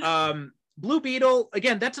 Blue Beetle,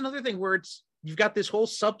 again, that's another thing where you've got this whole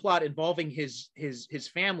subplot involving his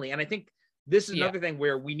family, and I think this is another thing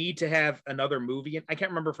where we need to have another movie. I can't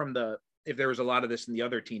remember if there was a lot of this in the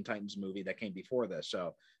other Teen Titans movie that came before this.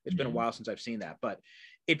 So it's been a while since I've seen that, but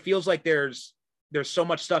it feels like there's so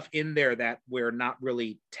much stuff in there that we're not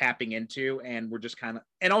really tapping into. And we're just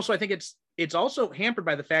and also I think it's also hampered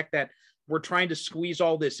by the fact that we're trying to squeeze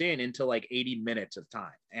all this into like 80 minutes of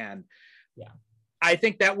time. And I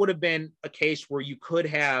think that would have been a case where you could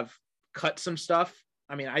have cut some stuff.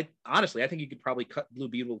 I mean, I think you could probably cut Blue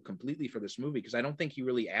Beetle completely for this movie, because I don't think he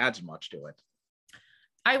really adds much to it.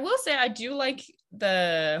 I will say I do like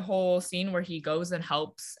the whole scene where he goes and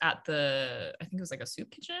helps at I think it was like a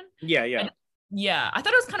soup kitchen. Yeah. And, I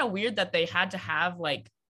thought it was kind of weird that they had to have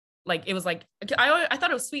like it was like, I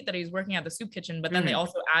thought it was sweet that he was working at the soup kitchen, but then they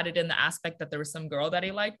also added in the aspect that there was some girl that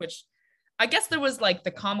he liked, which I guess there was like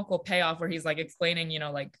the comical payoff where he's like explaining,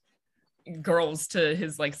 like girls to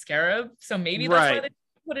his like scarab. So maybe that's why they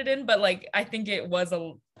put it in, but like I think it was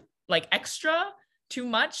a like extra too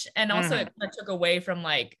much, and also it kind of took away from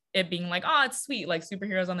like it being like, oh, it's sweet, like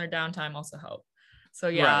superheroes on their downtime also help. So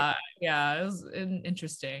it was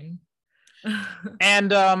interesting.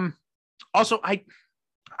 And also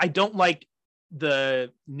I don't like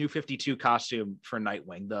the New 52 costume for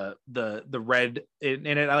Nightwing, the red in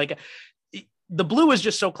it. I like the blue is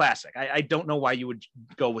just so classic. I don't know why you would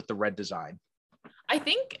go with the red design. I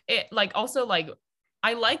think it like also like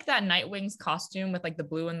I like that Nightwing's costume with like the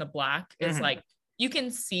blue and the black is like, you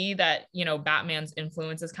can see that, you know, Batman's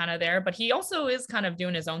influence is kind of there, but he also is kind of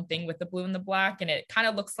doing his own thing with the blue and the black. And it kind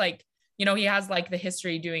of looks like, you know, he has like the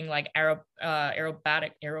history doing like aerobic.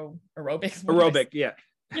 Yeah.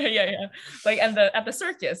 Yeah. Like, and at the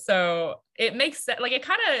circus. So it makes sense. Like, it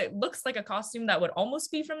kind of looks like a costume that would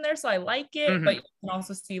almost be from there. So I like it, but you can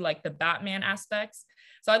also see like the Batman aspects.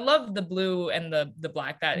 So I love the blue and the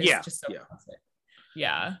black. That is just so classic.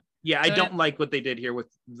 Yeah. Yeah, I don't like what they did here with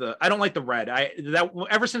I don't like the red.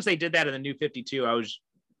 Ever since they did that in the New 52,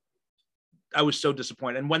 I was so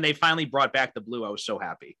disappointed. And when they finally brought back the blue, I was so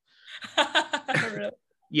happy. Really?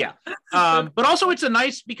 Yeah. But also it's a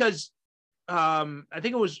nice, because I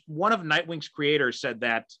think it was one of Nightwing's creators said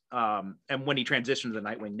that, and when he transitioned to the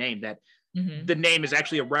Nightwing name, that the name is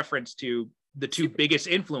actually a reference to the two biggest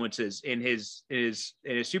influences in his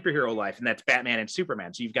superhero life, and that's Batman and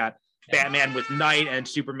Superman. So you've got Batman with Night and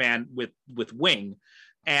Superman with Wing.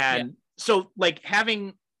 And so like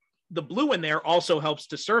having the blue in there also helps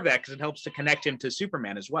to serve that, because it helps to connect him to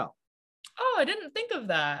Superman as well. Oh, I didn't think of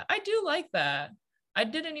that. I do like that. I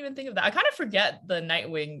didn't even think of that. I kind of forget the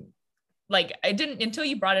Nightwing. Like, I didn't until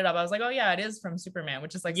you brought it up. I was like, oh yeah, it is from Superman,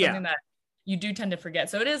 which is like something that you do tend to forget.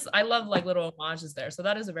 So it is, I love like little homages there. So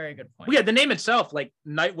that is a very good point. Well, yeah, the name itself, like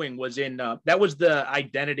Nightwing was in, that was the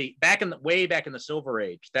identity way back in the Silver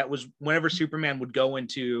Age. That was whenever Superman would go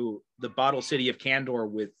into the bottle city of Kandor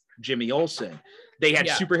with Jimmy Olsen, they had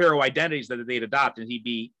superhero identities that they'd adopt, and he'd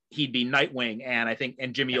be Nightwing,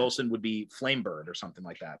 and Jimmy Olsen would be Flamebird or something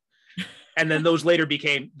like that. And then those later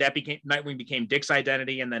became Nightwing became Dick's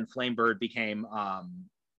identity, and then Flamebird became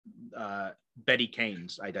Betty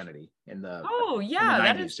Kane's identity in the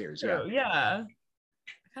 90s series. Yeah.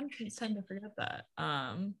 I kind of tend to forget that.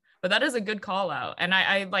 But that is a good call out. And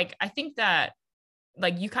I think that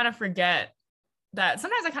like you kind of forget that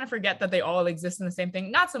sometimes I kind of forget that they all exist in the same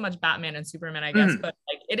thing. Not so much Batman and Superman, I guess, but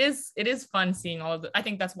like it is fun seeing all of I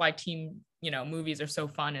think that's why team, you know, movies are so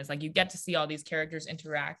fun, is like you get to see all these characters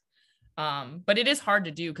interact. But it is hard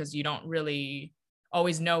to do because you don't really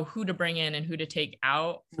always know who to bring in and who to take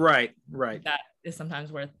out. Right. That is sometimes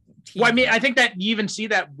where well, I mean, I think that you even see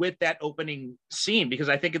that with that opening scene, because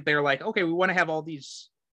I think they're like, okay, we want to have all these,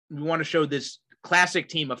 we want to show this classic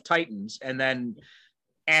team of Titans,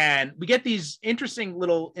 and we get these interesting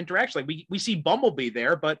little interactions. Like we see Bumblebee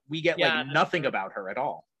there, but we get like nothing about her at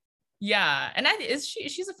all. Yeah, and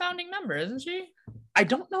she's a founding member, isn't she? I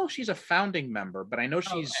don't know if she's a founding member, but I know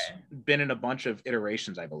she's been in a bunch of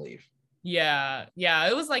iterations, I believe. Yeah,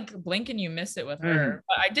 it was like blink and you miss it with her.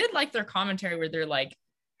 But I did like their commentary where they're like,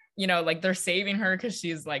 you know, like they're saving her because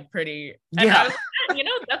she's like pretty. And I was like, you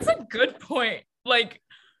know, that's a good point. Like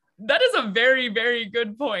that is a very, very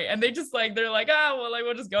good point. And they just like, they're like, well, like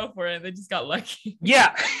we'll just go for it. And they just got lucky.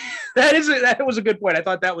 Yeah, that was a good point. I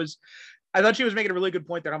thought she was making a really good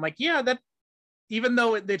point there. I'm like, yeah, that even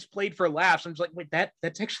though it's played for laughs, I'm just like, wait,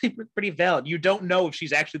 that's actually pretty valid. You don't know if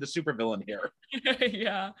she's actually the supervillain here.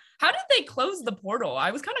 Yeah. How did they close the portal?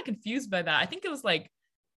 I was kind of confused by that. I think it was like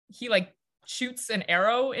he like shoots an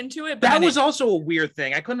arrow into it. But that was also a weird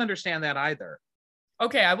thing. I couldn't understand that either.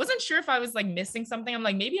 Okay, I wasn't sure if I was like missing something. I'm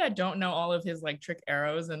like, maybe I don't know all of his like trick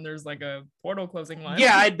arrows, and there's like a portal closing line.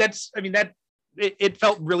 Yeah, it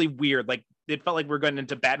felt really weird. Like it felt like we're going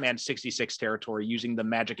into Batman 66 territory, using the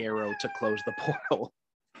magic arrow to close the portal.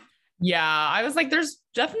 Yeah, I was like, there's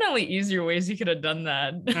definitely easier ways you could have done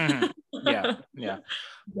that. Yeah. That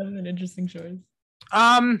was an interesting choice.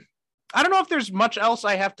 I don't know if there's much else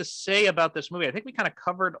I have to say about this movie. I think we kind of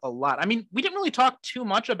covered a lot. I mean, we didn't really talk too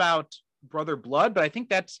much about Brother Blood, but I think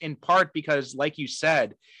that's in part because, like you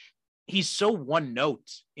said, he's so one note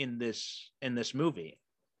in this movie.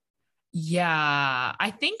 Yeah,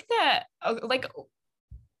 I think that like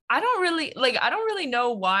I don't really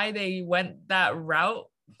know why they went that route.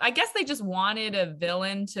 I guess they just wanted a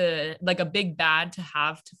villain to like a big bad to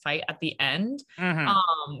have to fight at the end.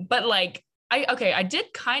 But like I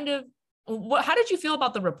did kind of how did you feel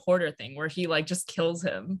about the reporter thing where he like just kills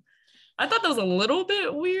him? I thought that was a little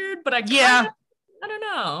bit weird, but I don't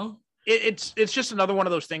know. It's just another one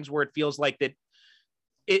of those things where it feels like that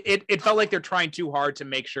it felt like they're trying too hard to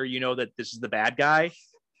make sure you know that this is the bad guy.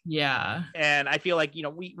 Yeah. And I feel like, you know,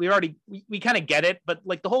 we already kind of get it, but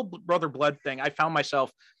like the whole Brother Blood thing, I found myself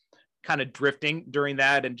kind of drifting during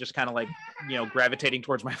that and just kind of like, you know, gravitating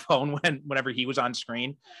towards my phone whenever he was on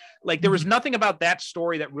screen. Like there was nothing about that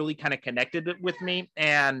story that really kind of connected it with me.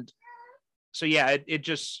 And so, yeah, it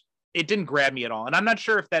didn't grab me at all. And I'm not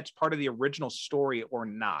sure if that's part of the original story or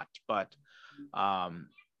not, but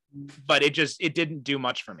it didn't do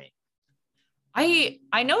much for me.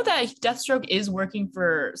 I know that Deathstroke is working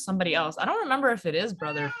for somebody else. I don't remember if it is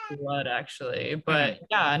Brother Blood actually, but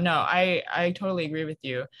yeah, no, I totally agree with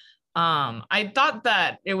you. I thought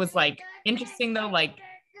that it was like interesting though, like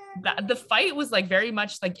that the fight was like very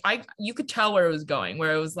much like you could tell where it was going,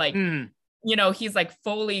 where it was like you know, he's like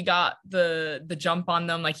fully got the jump on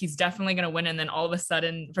them, like he's definitely gonna win, and then all of a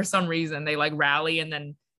sudden for some reason they like rally and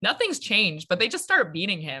then nothing's changed, but they just start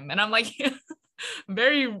beating him, and I'm like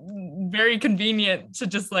very very convenient to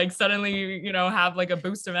just like suddenly, you know, have like a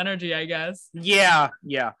boost of energy, I guess. Yeah.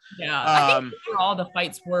 I think overall the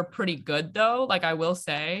fights were pretty good though, like I will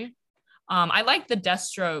say. I like the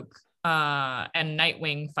Deathstroke and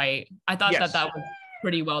Nightwing fight. I thought that was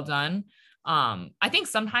pretty well done. I think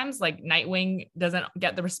sometimes like Nightwing doesn't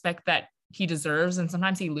get the respect that he deserves, and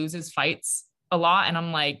sometimes he loses fights a lot, and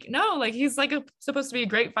I'm like, no, like he's like supposed to be a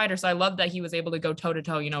great fighter, so I love that he was able to go toe to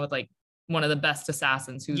toe, you know, with like one of the best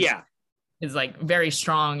assassins who is like very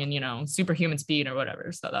strong and, you know, superhuman speed or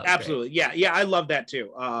whatever. So that was absolutely great. Yeah, I love that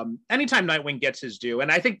too. Anytime Nightwing gets his due, and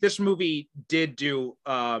I think this movie did do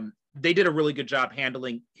they did a really good job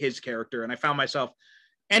handling his character, and I found myself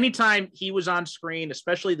anytime he was on screen,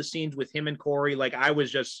 especially the scenes with him and Corey, like I was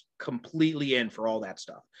just completely in for all that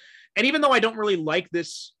stuff. And even though I don't really like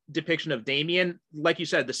this depiction of Damian, like you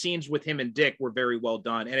said, the scenes with him and Dick were very well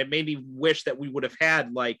done, and it made me wish that we would have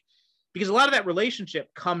had like, because a lot of that relationship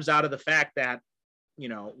comes out of the fact that, you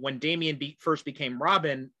know, when Damian first became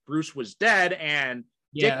Robin, Bruce was dead and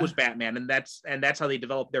Dick was Batman, and that's how they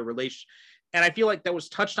developed their relationship. And I feel like that was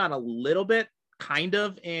touched on a little bit, kind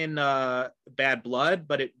of in Bad Blood,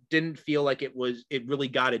 but it didn't feel like it really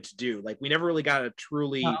got its due. Like we never really got a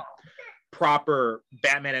truly proper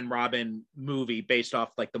Batman and Robin movie based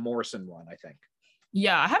off like the Morrison one, I think.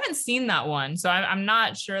 Yeah, I haven't seen that one, so I'm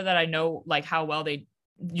not sure that I know like how well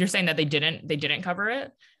you're saying that they didn't cover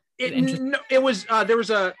it. It was because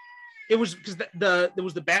there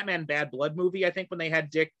was the Batman Bad Blood movie, I think, when they had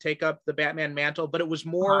Dick take up the Batman mantle, but it was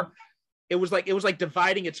more it was like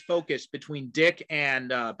dividing its focus between Dick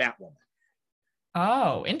and Batwoman.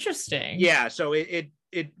 Oh, interesting. Yeah, so they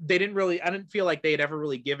didn't really, I didn't feel like they had ever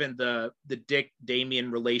really given the Dick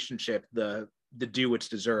Damian relationship the due it's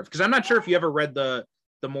deserved, because I'm not sure if you ever read the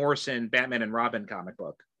Morrison Batman and Robin comic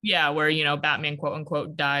book. Yeah, where, you know, Batman quote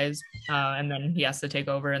unquote dies and then he has to take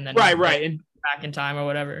over, and then right and back in time or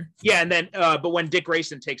whatever. Yeah, and then but when Dick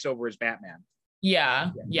Grayson takes over as Batman.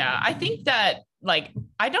 Yeah. I think that like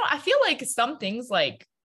I feel like some things, like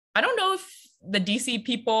I don't know if the DC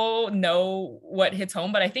people know what hits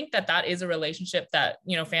home, but I think that is a relationship that,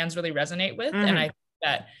 you know, fans really resonate with. And I think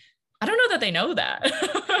that I don't know that they know that.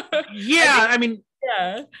 I mean,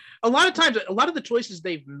 a lot of times, a lot of the choices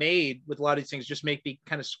they've made with a lot of these things just make me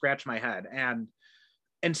kind of scratch my head.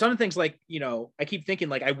 And some things, like, you know, I keep thinking,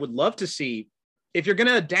 like, I would love to see, if you're going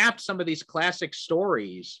to adapt some of these classic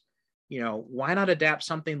stories, you know, why not adapt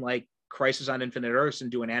something like Crisis on Infinite Earths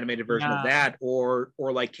and do an animated version of that, or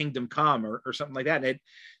like Kingdom Come or something like that.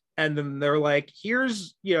 And then they're like,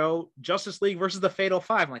 here's, you know, Justice League versus the Fatal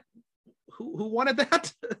Five. I'm like, who wanted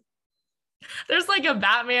that? There's like a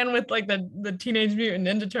Batman with like the Teenage Mutant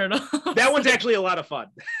Ninja Turtle. That one's actually a lot of fun.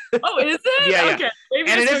 Oh, is it? Yeah. Okay.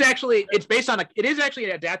 And it is actually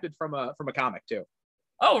adapted from a comic too.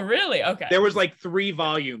 Oh, really? Okay. There was like 3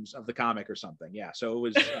 volumes of the comic or something. Yeah. So it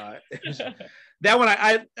was that one.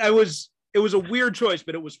 It was a weird choice,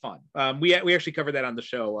 but it was fun. We actually covered that on the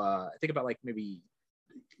show. I think about like maybe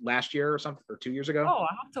last year or something, or 2 years ago. Oh,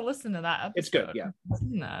 I have to listen to that episode. It's good.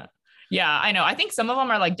 Yeah. Yeah, I know. I think some of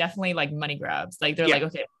them are like definitely like money grabs. Like they're like,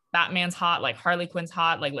 okay, Batman's hot, like Harley Quinn's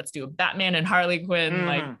hot, like let's do a Batman and Harley Quinn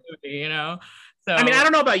like movie, you know. So I mean, I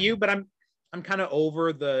don't know about you, but I'm kind of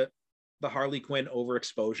over the Harley Quinn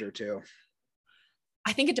overexposure too.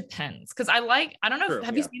 I think it depends, because I don't know.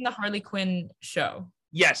 Have you seen the Harley Quinn show?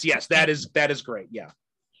 Yes, that is great.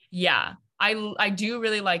 Yeah, I do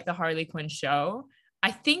really like the Harley Quinn show.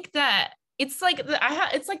 I think that it's like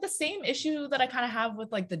it's like the same issue that I kind of have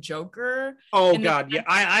with like the Joker. Oh God, yeah.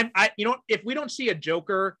 I you know, if we don't see a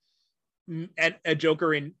Joker in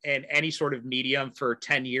any sort of medium for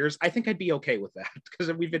 10 years, I think I'd be okay with that,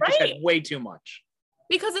 because we've just had way too much.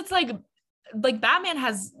 Because it's like Batman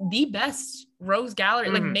has the best Rose Gallery,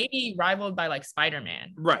 like maybe rivaled by like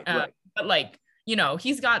Spider-Man. Right. But like, you know,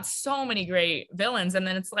 he's got so many great villains, and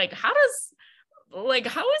then it's like, how does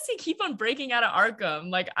he keep on breaking out of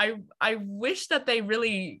Arkham? Like, I wish that they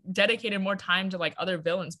really dedicated more time to like other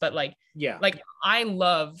villains, but like, like I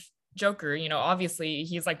love Joker, you know, obviously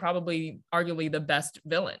he's like probably arguably the best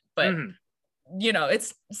villain, but you know,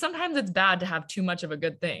 sometimes it's bad to have too much of a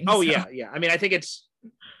good thing. Oh, so. Yeah. I mean, I think it's,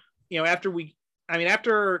 you know, after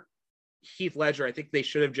Heath Ledger, I think they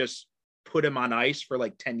should have just put him on ice for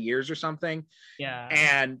like 10 years or something.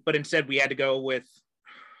 Yeah. But instead we had to go with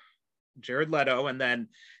Jared Leto, and then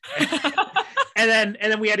and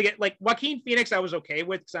then we had to get like Joaquin Phoenix. I was okay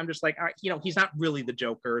with, because I'm just like, he's not really the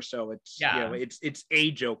Joker, so it's it's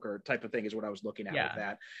a Joker type of thing is what I was looking at with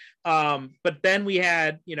that. But then we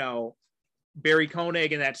had Barry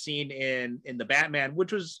Koenig in that scene in the Batman,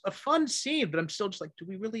 which was a fun scene, but I'm still just like, do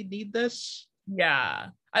we really need this? Yeah,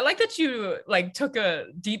 I like that you like took a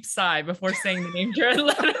deep sigh before saying the name Jared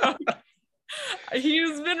Leto.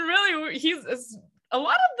 He's a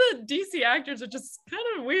lot of the DC actors are just kind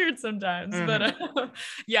of weird sometimes, but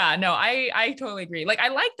I totally agree. Like, I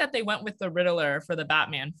like that they went with the Riddler for the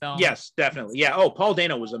Batman film. Yes, definitely. Yeah. Oh, Paul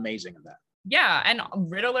Dano was amazing in that. Yeah, and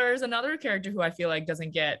Riddler is another character who I feel like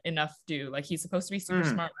doesn't get enough due. Like, he's supposed to be super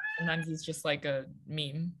smart. Sometimes he's just like a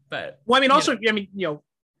meme. But well,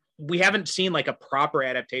 we haven't seen like a proper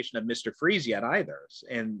adaptation of Mr. Freeze yet either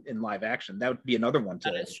in live action. That would be another one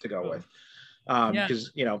to go with.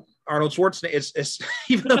 Because Arnold Schwarzenegger is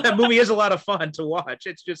even though that movie is a lot of fun to watch,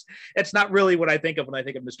 it's not really what I think of when I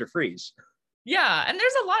think of Mr. Freeze. Yeah, and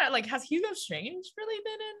there's a lot of, like, has Hugo Strange really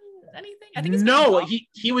been in anything? I think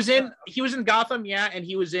he was in Gotham, and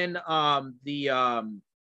he was in the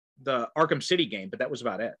Arkham City game, but that was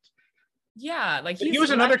about it. Yeah, like he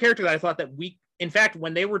was another character that I thought that in fact,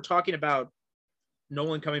 when they were talking about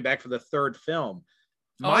Nolan coming back for the third film,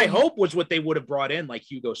 my hope was what they would have brought in, like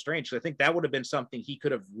Hugo Strange. So I think that would have been something he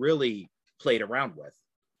could have really played around with.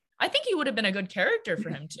 I think he would have been a good character for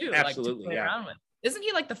him too. Absolutely, like, to play around with. Isn't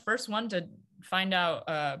he like the first one to find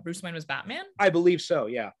out Bruce Wayne was Batman? I believe so.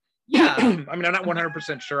 Yeah. Yeah. I mean, I'm not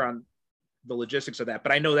 100% sure on the logistics of that,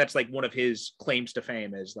 but I know that's like one of his claims to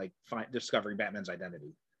fame is like discovering Batman's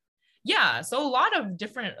identity. Yeah. So a lot of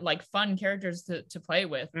different like fun characters to play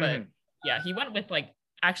with, but yeah, he went with like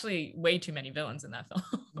actually way too many villains in that film.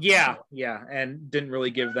 yeah, and didn't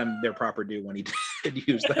really give them their proper due when he did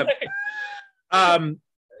use them.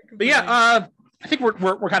 But yeah, I think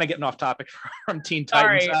we're kind of getting off topic from Teen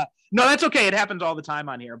Titans. No, that's okay. It happens all the time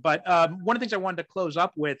on here. But one of the things I wanted to close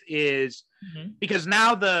up with is because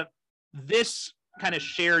now this kind of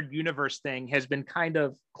shared universe thing has been kind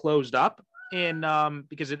of closed up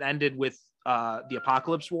because it ended with the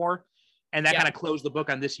Apocalypse War, and that kind of closed the book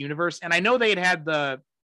on this universe. And I know they had the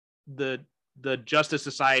Justice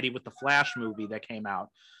Society with the Flash movie that came out,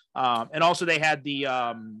 and also they had the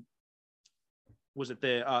was it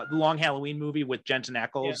the Long Halloween movie with Jensen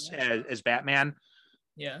Ackles as Batman.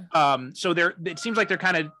 So it seems like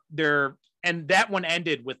and that one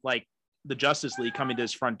ended with like the Justice League coming to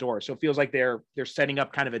his front door. So it feels like they're setting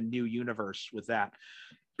up kind of a new universe with that.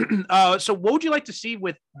 So what would you like to see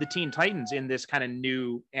with the Teen Titans in this kind of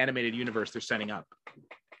new animated universe they're setting up?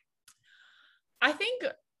 I think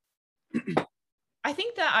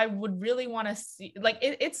that I would really want to see, like,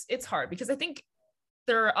 it's hard because I think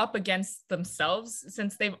they're up against themselves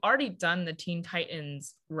since they've already done the Teen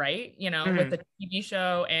Titans, right? With the TV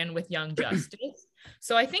show and with Young Justice.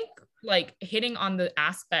 So I think like hitting on the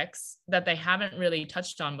aspects that they haven't really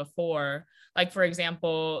touched on before, like for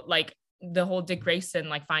example, like the whole Dick Grayson,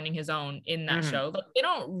 like finding his own in that show. Like, they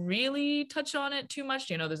don't really touch on it too much.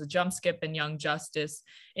 There's a jump skip in Young Justice.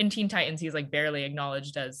 In Teen Titans, he's like barely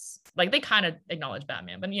acknowledged as, like, they kind of acknowledge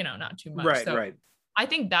Batman, but not too much. Right. I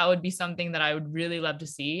think that would be something that I would really love to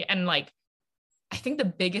see. And like, I think the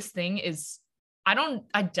biggest thing is I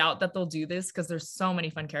doubt that they'll do this because there's so many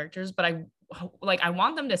fun characters, but I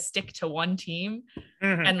want them to stick to one team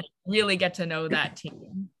and really get to know that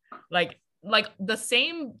team. Like the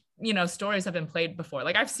same, stories have been played before.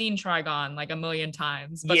 Like, I've seen Trigon like a million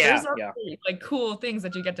times, but there's really, like, cool things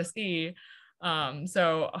that you get to see.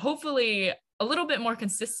 So hopefully a little bit more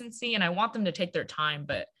consistency, and I want them to take their time,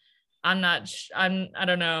 but I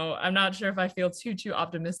don't know. I'm not sure if I feel too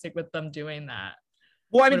optimistic with them doing that.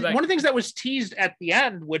 Well, I mean, one of the things that was teased at the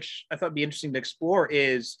end, which I thought would be interesting to explore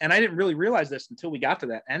is, and I didn't really realize this until we got to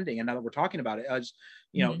that ending, and now that we're talking about it, as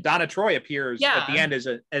Donna Troy appears at the end as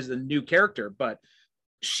the new character, but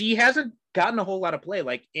she hasn't gotten a whole lot of play.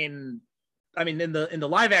 Like in the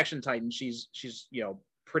live action Titan, she's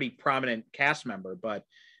pretty prominent cast member, but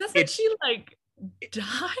doesn't she like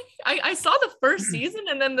die? I saw the first season,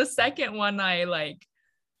 and then the second one I like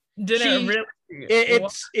didn't really.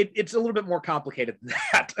 It's a little bit more complicated than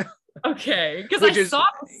that. Okay, because I saw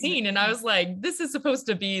the scene and I was like, this is supposed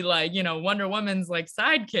to be like, Wonder Woman's like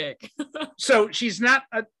sidekick. So she's not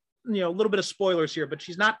a little bit of spoilers here, but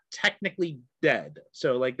she's not technically dead.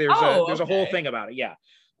 So like there's a whole thing about it. Yeah.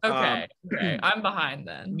 Okay. I'm behind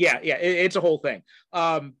then. Yeah. It's a whole thing.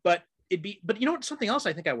 But something else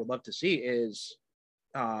I think I would love to see is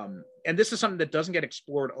and this is something that doesn't get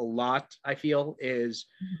explored a lot, I feel, is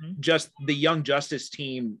just the Young Justice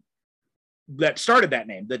team that started that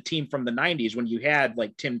name, the team from the 90s when you had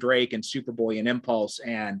like Tim Drake and Superboy and Impulse,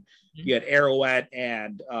 and you had Arrowette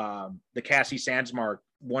and the Cassie Sandsmark,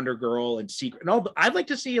 Wonder Girl and Secret. And I'd like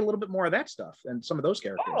to see a little bit more of that stuff and some of those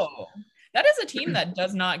characters. Oh, that is a team that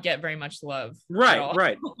does not get very much love.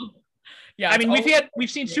 Right. Yeah, I mean, we've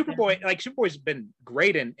seen Superboy, like Superboy's been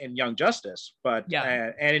great in Young Justice, but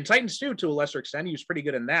and in Titans too, to a lesser extent, he was pretty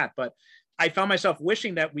good in that. But I found myself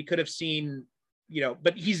wishing that we could have seen,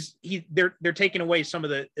 but they're taking away some of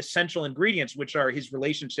the essential ingredients, which are his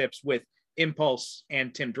relationships with Impulse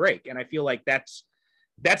and Tim Drake, and I feel like that's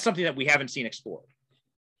something that we haven't seen explored.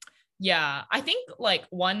 Yeah, I think like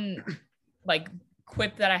one like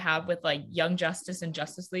quip that I have with like Young Justice and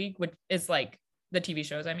Justice League, which is like the TV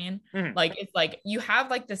shows, I mean, like it's like you have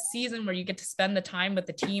like the season where you get to spend the time with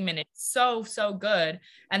the team and it's so good,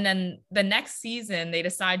 and then the next season they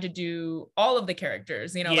decide to do all of the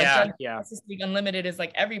characters, like Justice League Unlimited is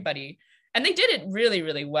like everybody, and they did it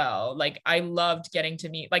really well. Like I loved getting to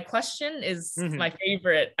meet, like Question is my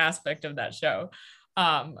favorite aspect of that show,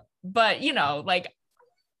 but like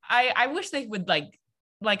I wish they would like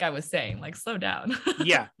I was saying, like slow down.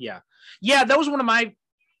 yeah that was one of my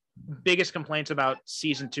biggest complaints about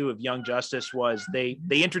season 2 of Young Justice was they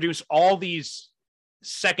introduce all these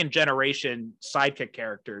second generation sidekick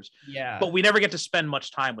characters, but we never get to spend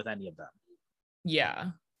much time with any of them.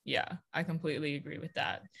 Yeah, I completely agree with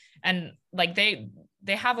that. And like they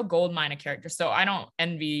have a gold mine of characters, so I don't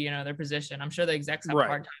envy their position. I'm sure the execs have a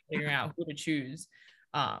hard time figuring out who to choose,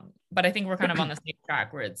 but I think we're kind of on the same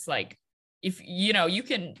track where it's like, if you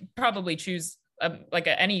can probably choose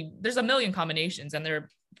there's a million combinations and they're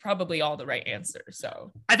probably all the right answer.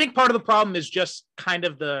 So I think part of the problem is just kind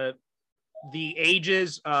of the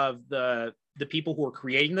ages of the people who are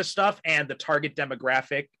creating this stuff and the target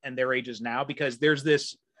demographic and their ages now, because there's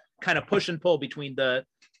this kind of push and pull between the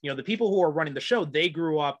people who are running the show. They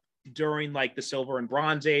grew up during like the Silver and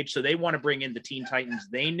Bronze Age, so they want to bring in the Teen Titans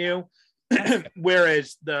they knew.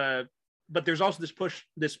 Whereas but there's also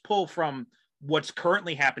this pull from what's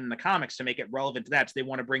currently happening in the comics to make it relevant to that. So they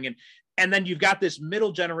want to bring in, and then you've got this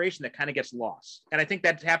middle generation that kind of gets lost. And I think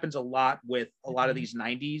that happens a lot with a lot of these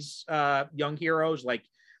 90s young heroes. Like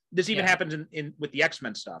this even happens in with the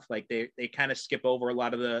X-Men stuff. Like they kind of skip over a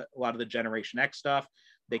lot of the Generation X stuff.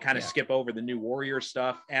 They kind of skip over the New Warrior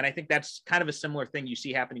stuff. And I think that's kind of a similar thing you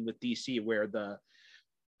see happening with DC, where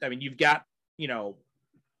you've got,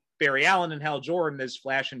 Barry Allen and Hal Jordan as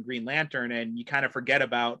Flash and Green Lantern, and you kind of forget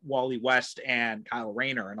about Wally West and Kyle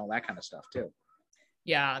Rayner and all that kind of stuff too.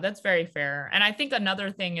 Yeah, that's very fair. And I think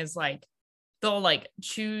another thing is like they'll like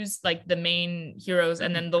choose like the main heroes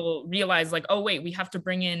and then they'll realize like, oh wait, we have to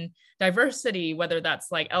bring in diversity, whether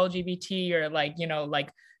that's like LGBT or like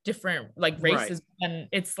like different like races. Right. And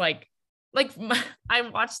it's like I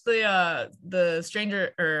watched the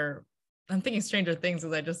I'm thinking Stranger Things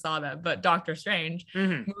as I just saw that, but Doctor Strange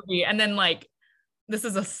movie. And then like, this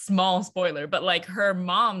is a small spoiler, but like her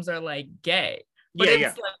moms are like gay, but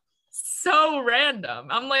it's like so random.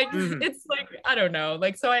 I'm like, it's like, I don't know.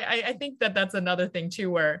 Like, so I think that's another thing too,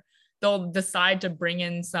 where they'll decide to bring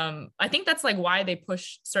in I think that's like why they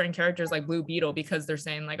push certain characters like Blue Beetle, because they're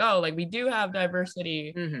saying like, oh, like we do have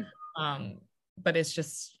diversity. But it's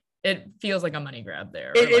just, it feels like a money grab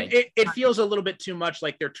there. It feels a little bit too much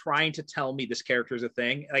like they're trying to tell me this character is a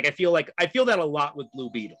thing. Like I feel that a lot with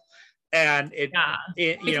Blue Beetle, and in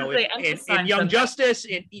Young Justice,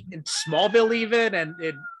 in Smallville even, and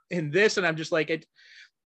in this, and I'm just like,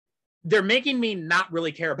 they're making me not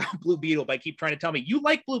really care about Blue Beetle by keep trying to tell me, you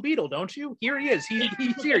like Blue Beetle, don't you? Here he is.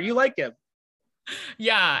 He's here. You like him.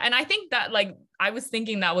 Yeah, and I think that like I was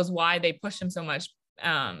thinking that was why they pushed him so much.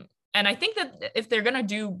 And I think that if they're going to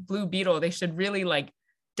do Blue Beetle, they should really like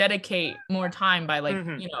dedicate more time by like,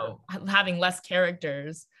 having less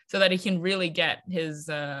characters so that he can really get his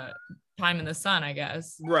time in the sun, I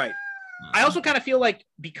guess. Right. I also kind of feel like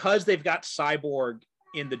because they've got Cyborg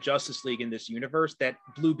in the Justice League in this universe, that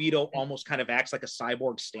Blue Beetle almost kind of acts like a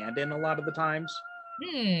Cyborg stand-in a lot of the times.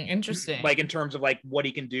 Interesting. Like in terms of like what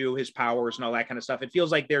he can do, his powers and all that kind of stuff. It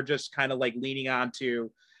feels like they're just kind of like leaning on to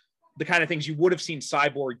the kind of things you would have seen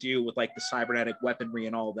Cyborg do with like the cybernetic weaponry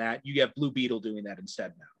and all that. You have Blue Beetle doing that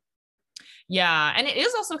instead now. Yeah. And it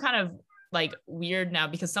is also kind of like weird now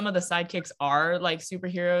because some of the sidekicks are like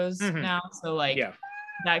superheroes now. So like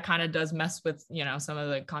that kind of does mess with, some of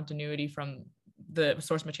the continuity from the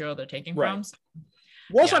source material they're taking from. So,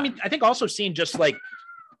 well, also, I mean, I think also seeing just like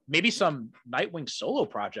maybe some Nightwing solo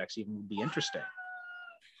projects even would be interesting.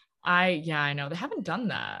 I know they haven't done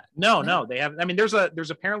that. No, they haven't. I mean,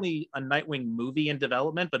 there's apparently a Nightwing movie in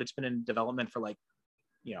development, but it's been in development for like,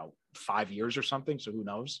 5 years or something. So who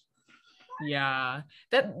knows? Yeah,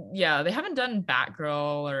 they haven't done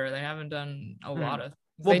Batgirl, or they haven't done a lot of.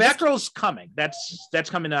 Well, Batgirl's coming. That's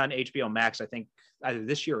coming on HBO Max, I think, either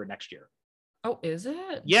this year or next year. Oh, is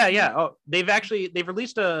it? Yeah. Oh, they've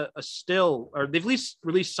released a still, or they've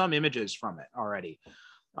released some images from it already.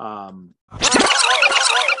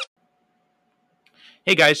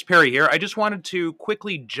 Hey guys, Perry here. I just wanted to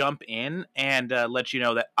quickly jump in and let you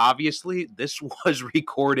know that obviously this was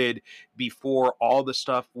recorded before all the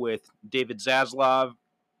stuff with David Zaslav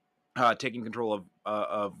taking control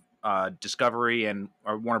of Discovery and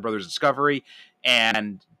Warner Brothers Discovery,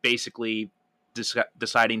 and basically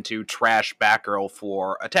deciding to trash Batgirl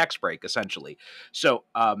for a tax break, essentially. So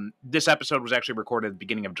this episode was actually recorded at the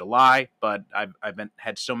beginning of July, but I've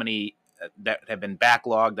had so many that have been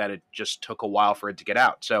backlogged that it just took a while for it to get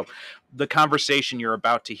out. So the conversation you're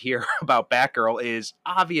about to hear about Batgirl is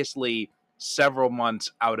obviously several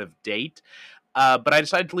months out of date, but I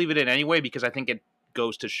decided to leave it in anyway because I think it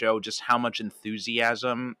goes to show just how much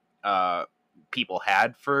enthusiasm people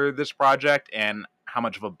had for this project and how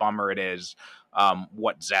much of a bummer it is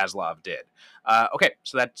what Zaslav did. Okay,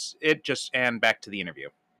 so that's it. And back to the interview.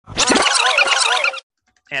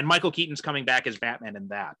 And Michael Keaton's coming back as Batman in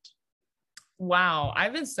that. Wow,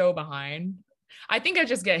 I've been so behind. I think I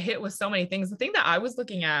just get hit with so many things. The thing that I was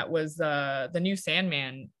looking at was the new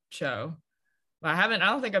Sandman show. I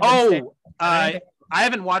don't think I've been I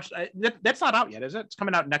haven't watched. That's not out yet, is it? It's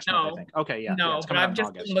coming out next month, I think. Okay, yeah. No, it's but I've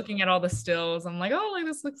just been looking at all the stills. I'm like, oh,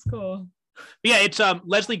 this looks cool. But yeah, it's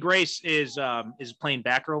Leslie Grace is playing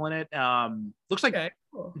Batgirl in it. Looks like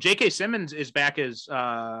cool. J.K. Simmons is back as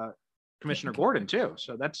Commissioner Gordon too.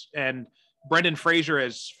 So and Brendan Fraser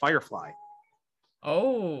as Firefly.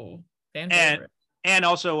 Oh, fan favorite. And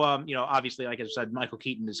also, obviously, like I said, Michael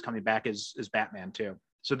Keaton is coming back as Batman too.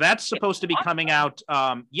 So that's supposed to be coming out.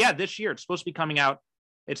 This year it's supposed to be coming out.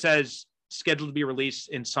 It says scheduled to be released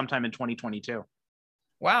in sometime in 2022.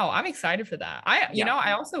 Wow, I'm excited for that.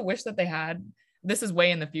 I also wish that they had. This is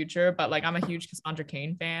way in the future, but like I'm a huge Cassandra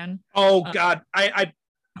Cain fan. Oh God, I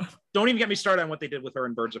don't even get me started on what they did with her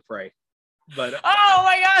in Birds of Prey. But oh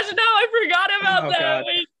my gosh, no, I forgot about that.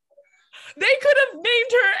 They could have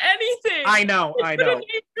named her anything. I know. Named her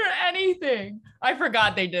anything. I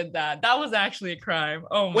forgot they did that. That was actually a crime.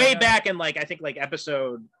 Oh my way God. Back in I think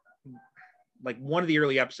episode, one of the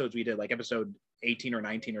early episodes we did, episode 18 or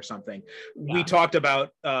 19 or something. Yeah. We talked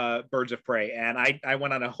about Birds of Prey, and I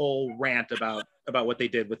went on a whole rant about what they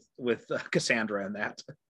did with Cassandra and that.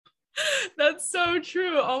 That's so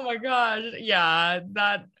true. Oh my gosh. Yeah,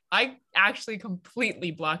 that I actually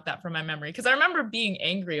completely blocked that from my memory because I remember being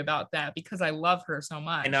angry about that because I love her so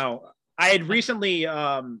much. I know. I had recently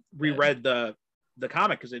reread the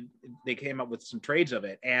comic because they came up with some trades of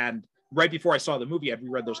it, and right before I saw the movie, I'd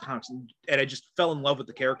reread those comics, and I just fell in love with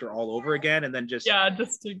the character all over again. And then just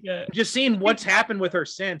seeing what's happened with her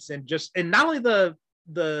since, and not only the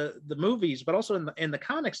movies, but also in the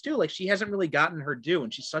comics too. She hasn't really gotten her due,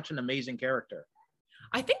 and she's such an amazing character.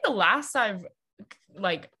 I think the last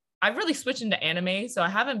I've really switched into anime, so I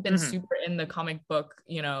haven't been super in the comic book,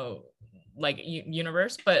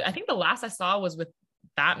 universe. But I think the last I saw was with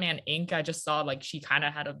Batman Inc. I just saw she kind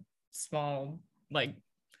of had a small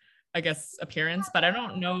I guess appearance, but I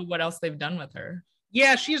don't know what else they've done with her.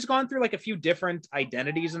 Yeah, she's gone through a few different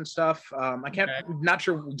identities and stuff. I'm not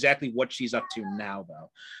sure exactly what she's up to now though.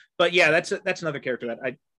 But yeah, that's another character that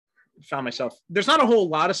I found myself. There's not a whole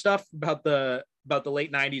lot of stuff about the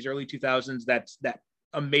late 90s, early 2000s that's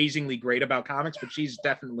amazingly great about comics, but she's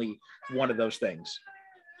definitely one of those things.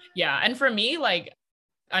 Yeah, and for me, I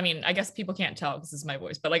guess people can't tell because this is my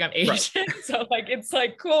voice, but I'm Asian. Right. So it's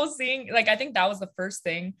cool seeing, I think that was the first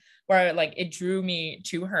thing where it drew me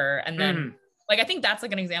to her. And then I think that's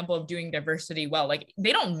an example of doing diversity well.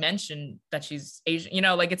 They don't mention that she's Asian,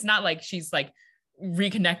 it's not like she's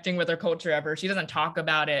reconnecting with her culture ever. She doesn't talk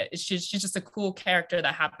about it. She's just a cool character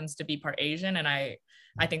that happens to be part Asian. And I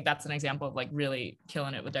think that's an example of really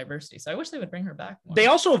killing it with diversity. So I wish they would bring her back more. They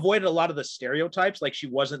also avoided a lot of the stereotypes. She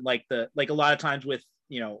wasn't a lot of times with,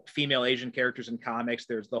 female Asian characters in comics,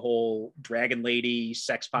 there's the whole dragon lady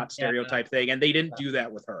sex pot stereotype thing. And they didn't do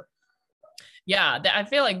that with her. Yeah. I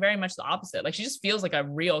feel very much the opposite. She just feels like a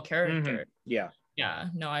real character. Yeah. Yeah.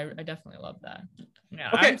 No, I definitely love that. Yeah.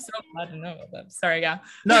 Okay. I'm so glad to know about that. Sorry. Yeah.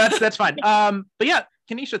 No, that's fine. But yeah,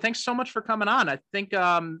 Kanisha, thanks so much for coming on. I think,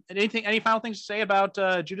 any final things to say about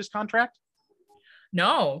Judas Contract?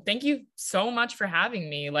 No, thank you so much for having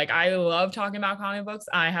me. Like, I love talking about comic books.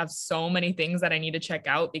 I have so many things that I need to check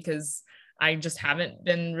out because I just haven't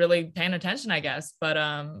been really paying attention, I guess. But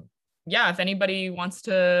yeah, if anybody wants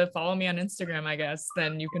to follow me on Instagram, I guess,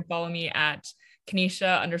 then you can follow me at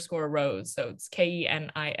Kenisha_Rose. So it's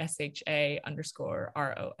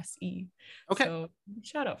KENISHA_ROSE. Okay. So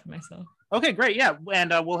shout out for myself. Okay, great. Yeah.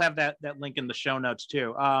 And we'll have that link in the show notes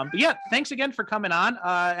too. But yeah, thanks again for coming on.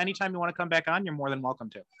 Anytime you want to come back on, you're more than welcome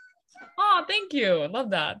to. Oh, thank you. I love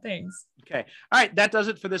that. Thanks. Okay. All right. That does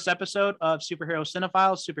it for this episode of Superhero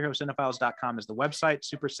Cinephiles. SuperheroCinephiles.com is the website.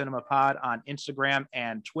 Super Cinema Pod on Instagram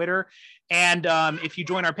and Twitter. And if you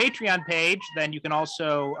join our Patreon page, then you can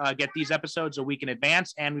also get these episodes a week in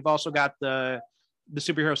advance. And we've also got the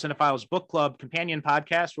Superhero Cinephiles Book Club companion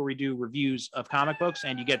podcast where we do reviews of comic books,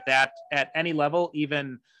 and you get that at any level,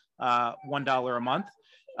 even $1 a month.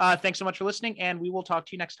 Thanks so much for listening, and we will talk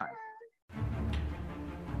to you next time.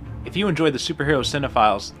 If you enjoy the Superhero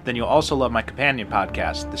Cinephiles, then you'll also love my companion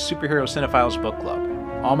podcast, the Superhero Cinephiles Book Club.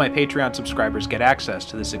 All my Patreon subscribers get access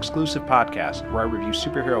to this exclusive podcast where I review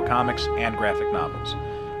superhero comics and graphic novels.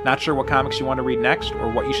 Not sure what comics you want to read next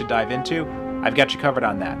or what you should dive into? I've got you covered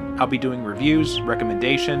on that. I'll be doing reviews,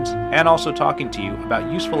 recommendations, and also talking to you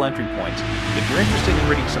about useful entry points if you're interested in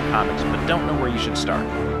reading some comics but don't know where you should start.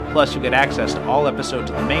 Plus, you'll get access to all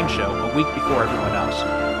episodes of the main show a week before everyone else.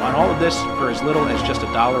 On all of this for as little as just $1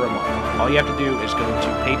 a month. All you have to do is go to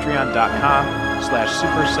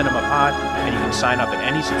patreon.com/supercinemapod and you can sign up at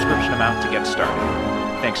any subscription amount to get started.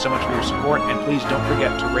 Thanks so much for your support, and please don't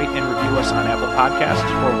forget to rate and review us on Apple Podcasts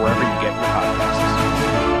or wherever you get your podcasts.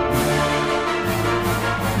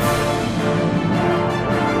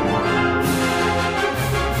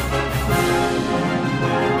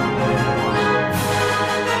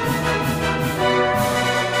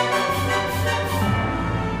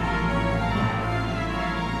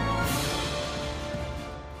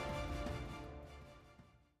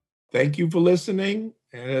 Thank you for listening.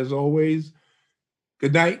 And as always,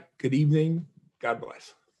 good night, good evening. God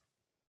bless.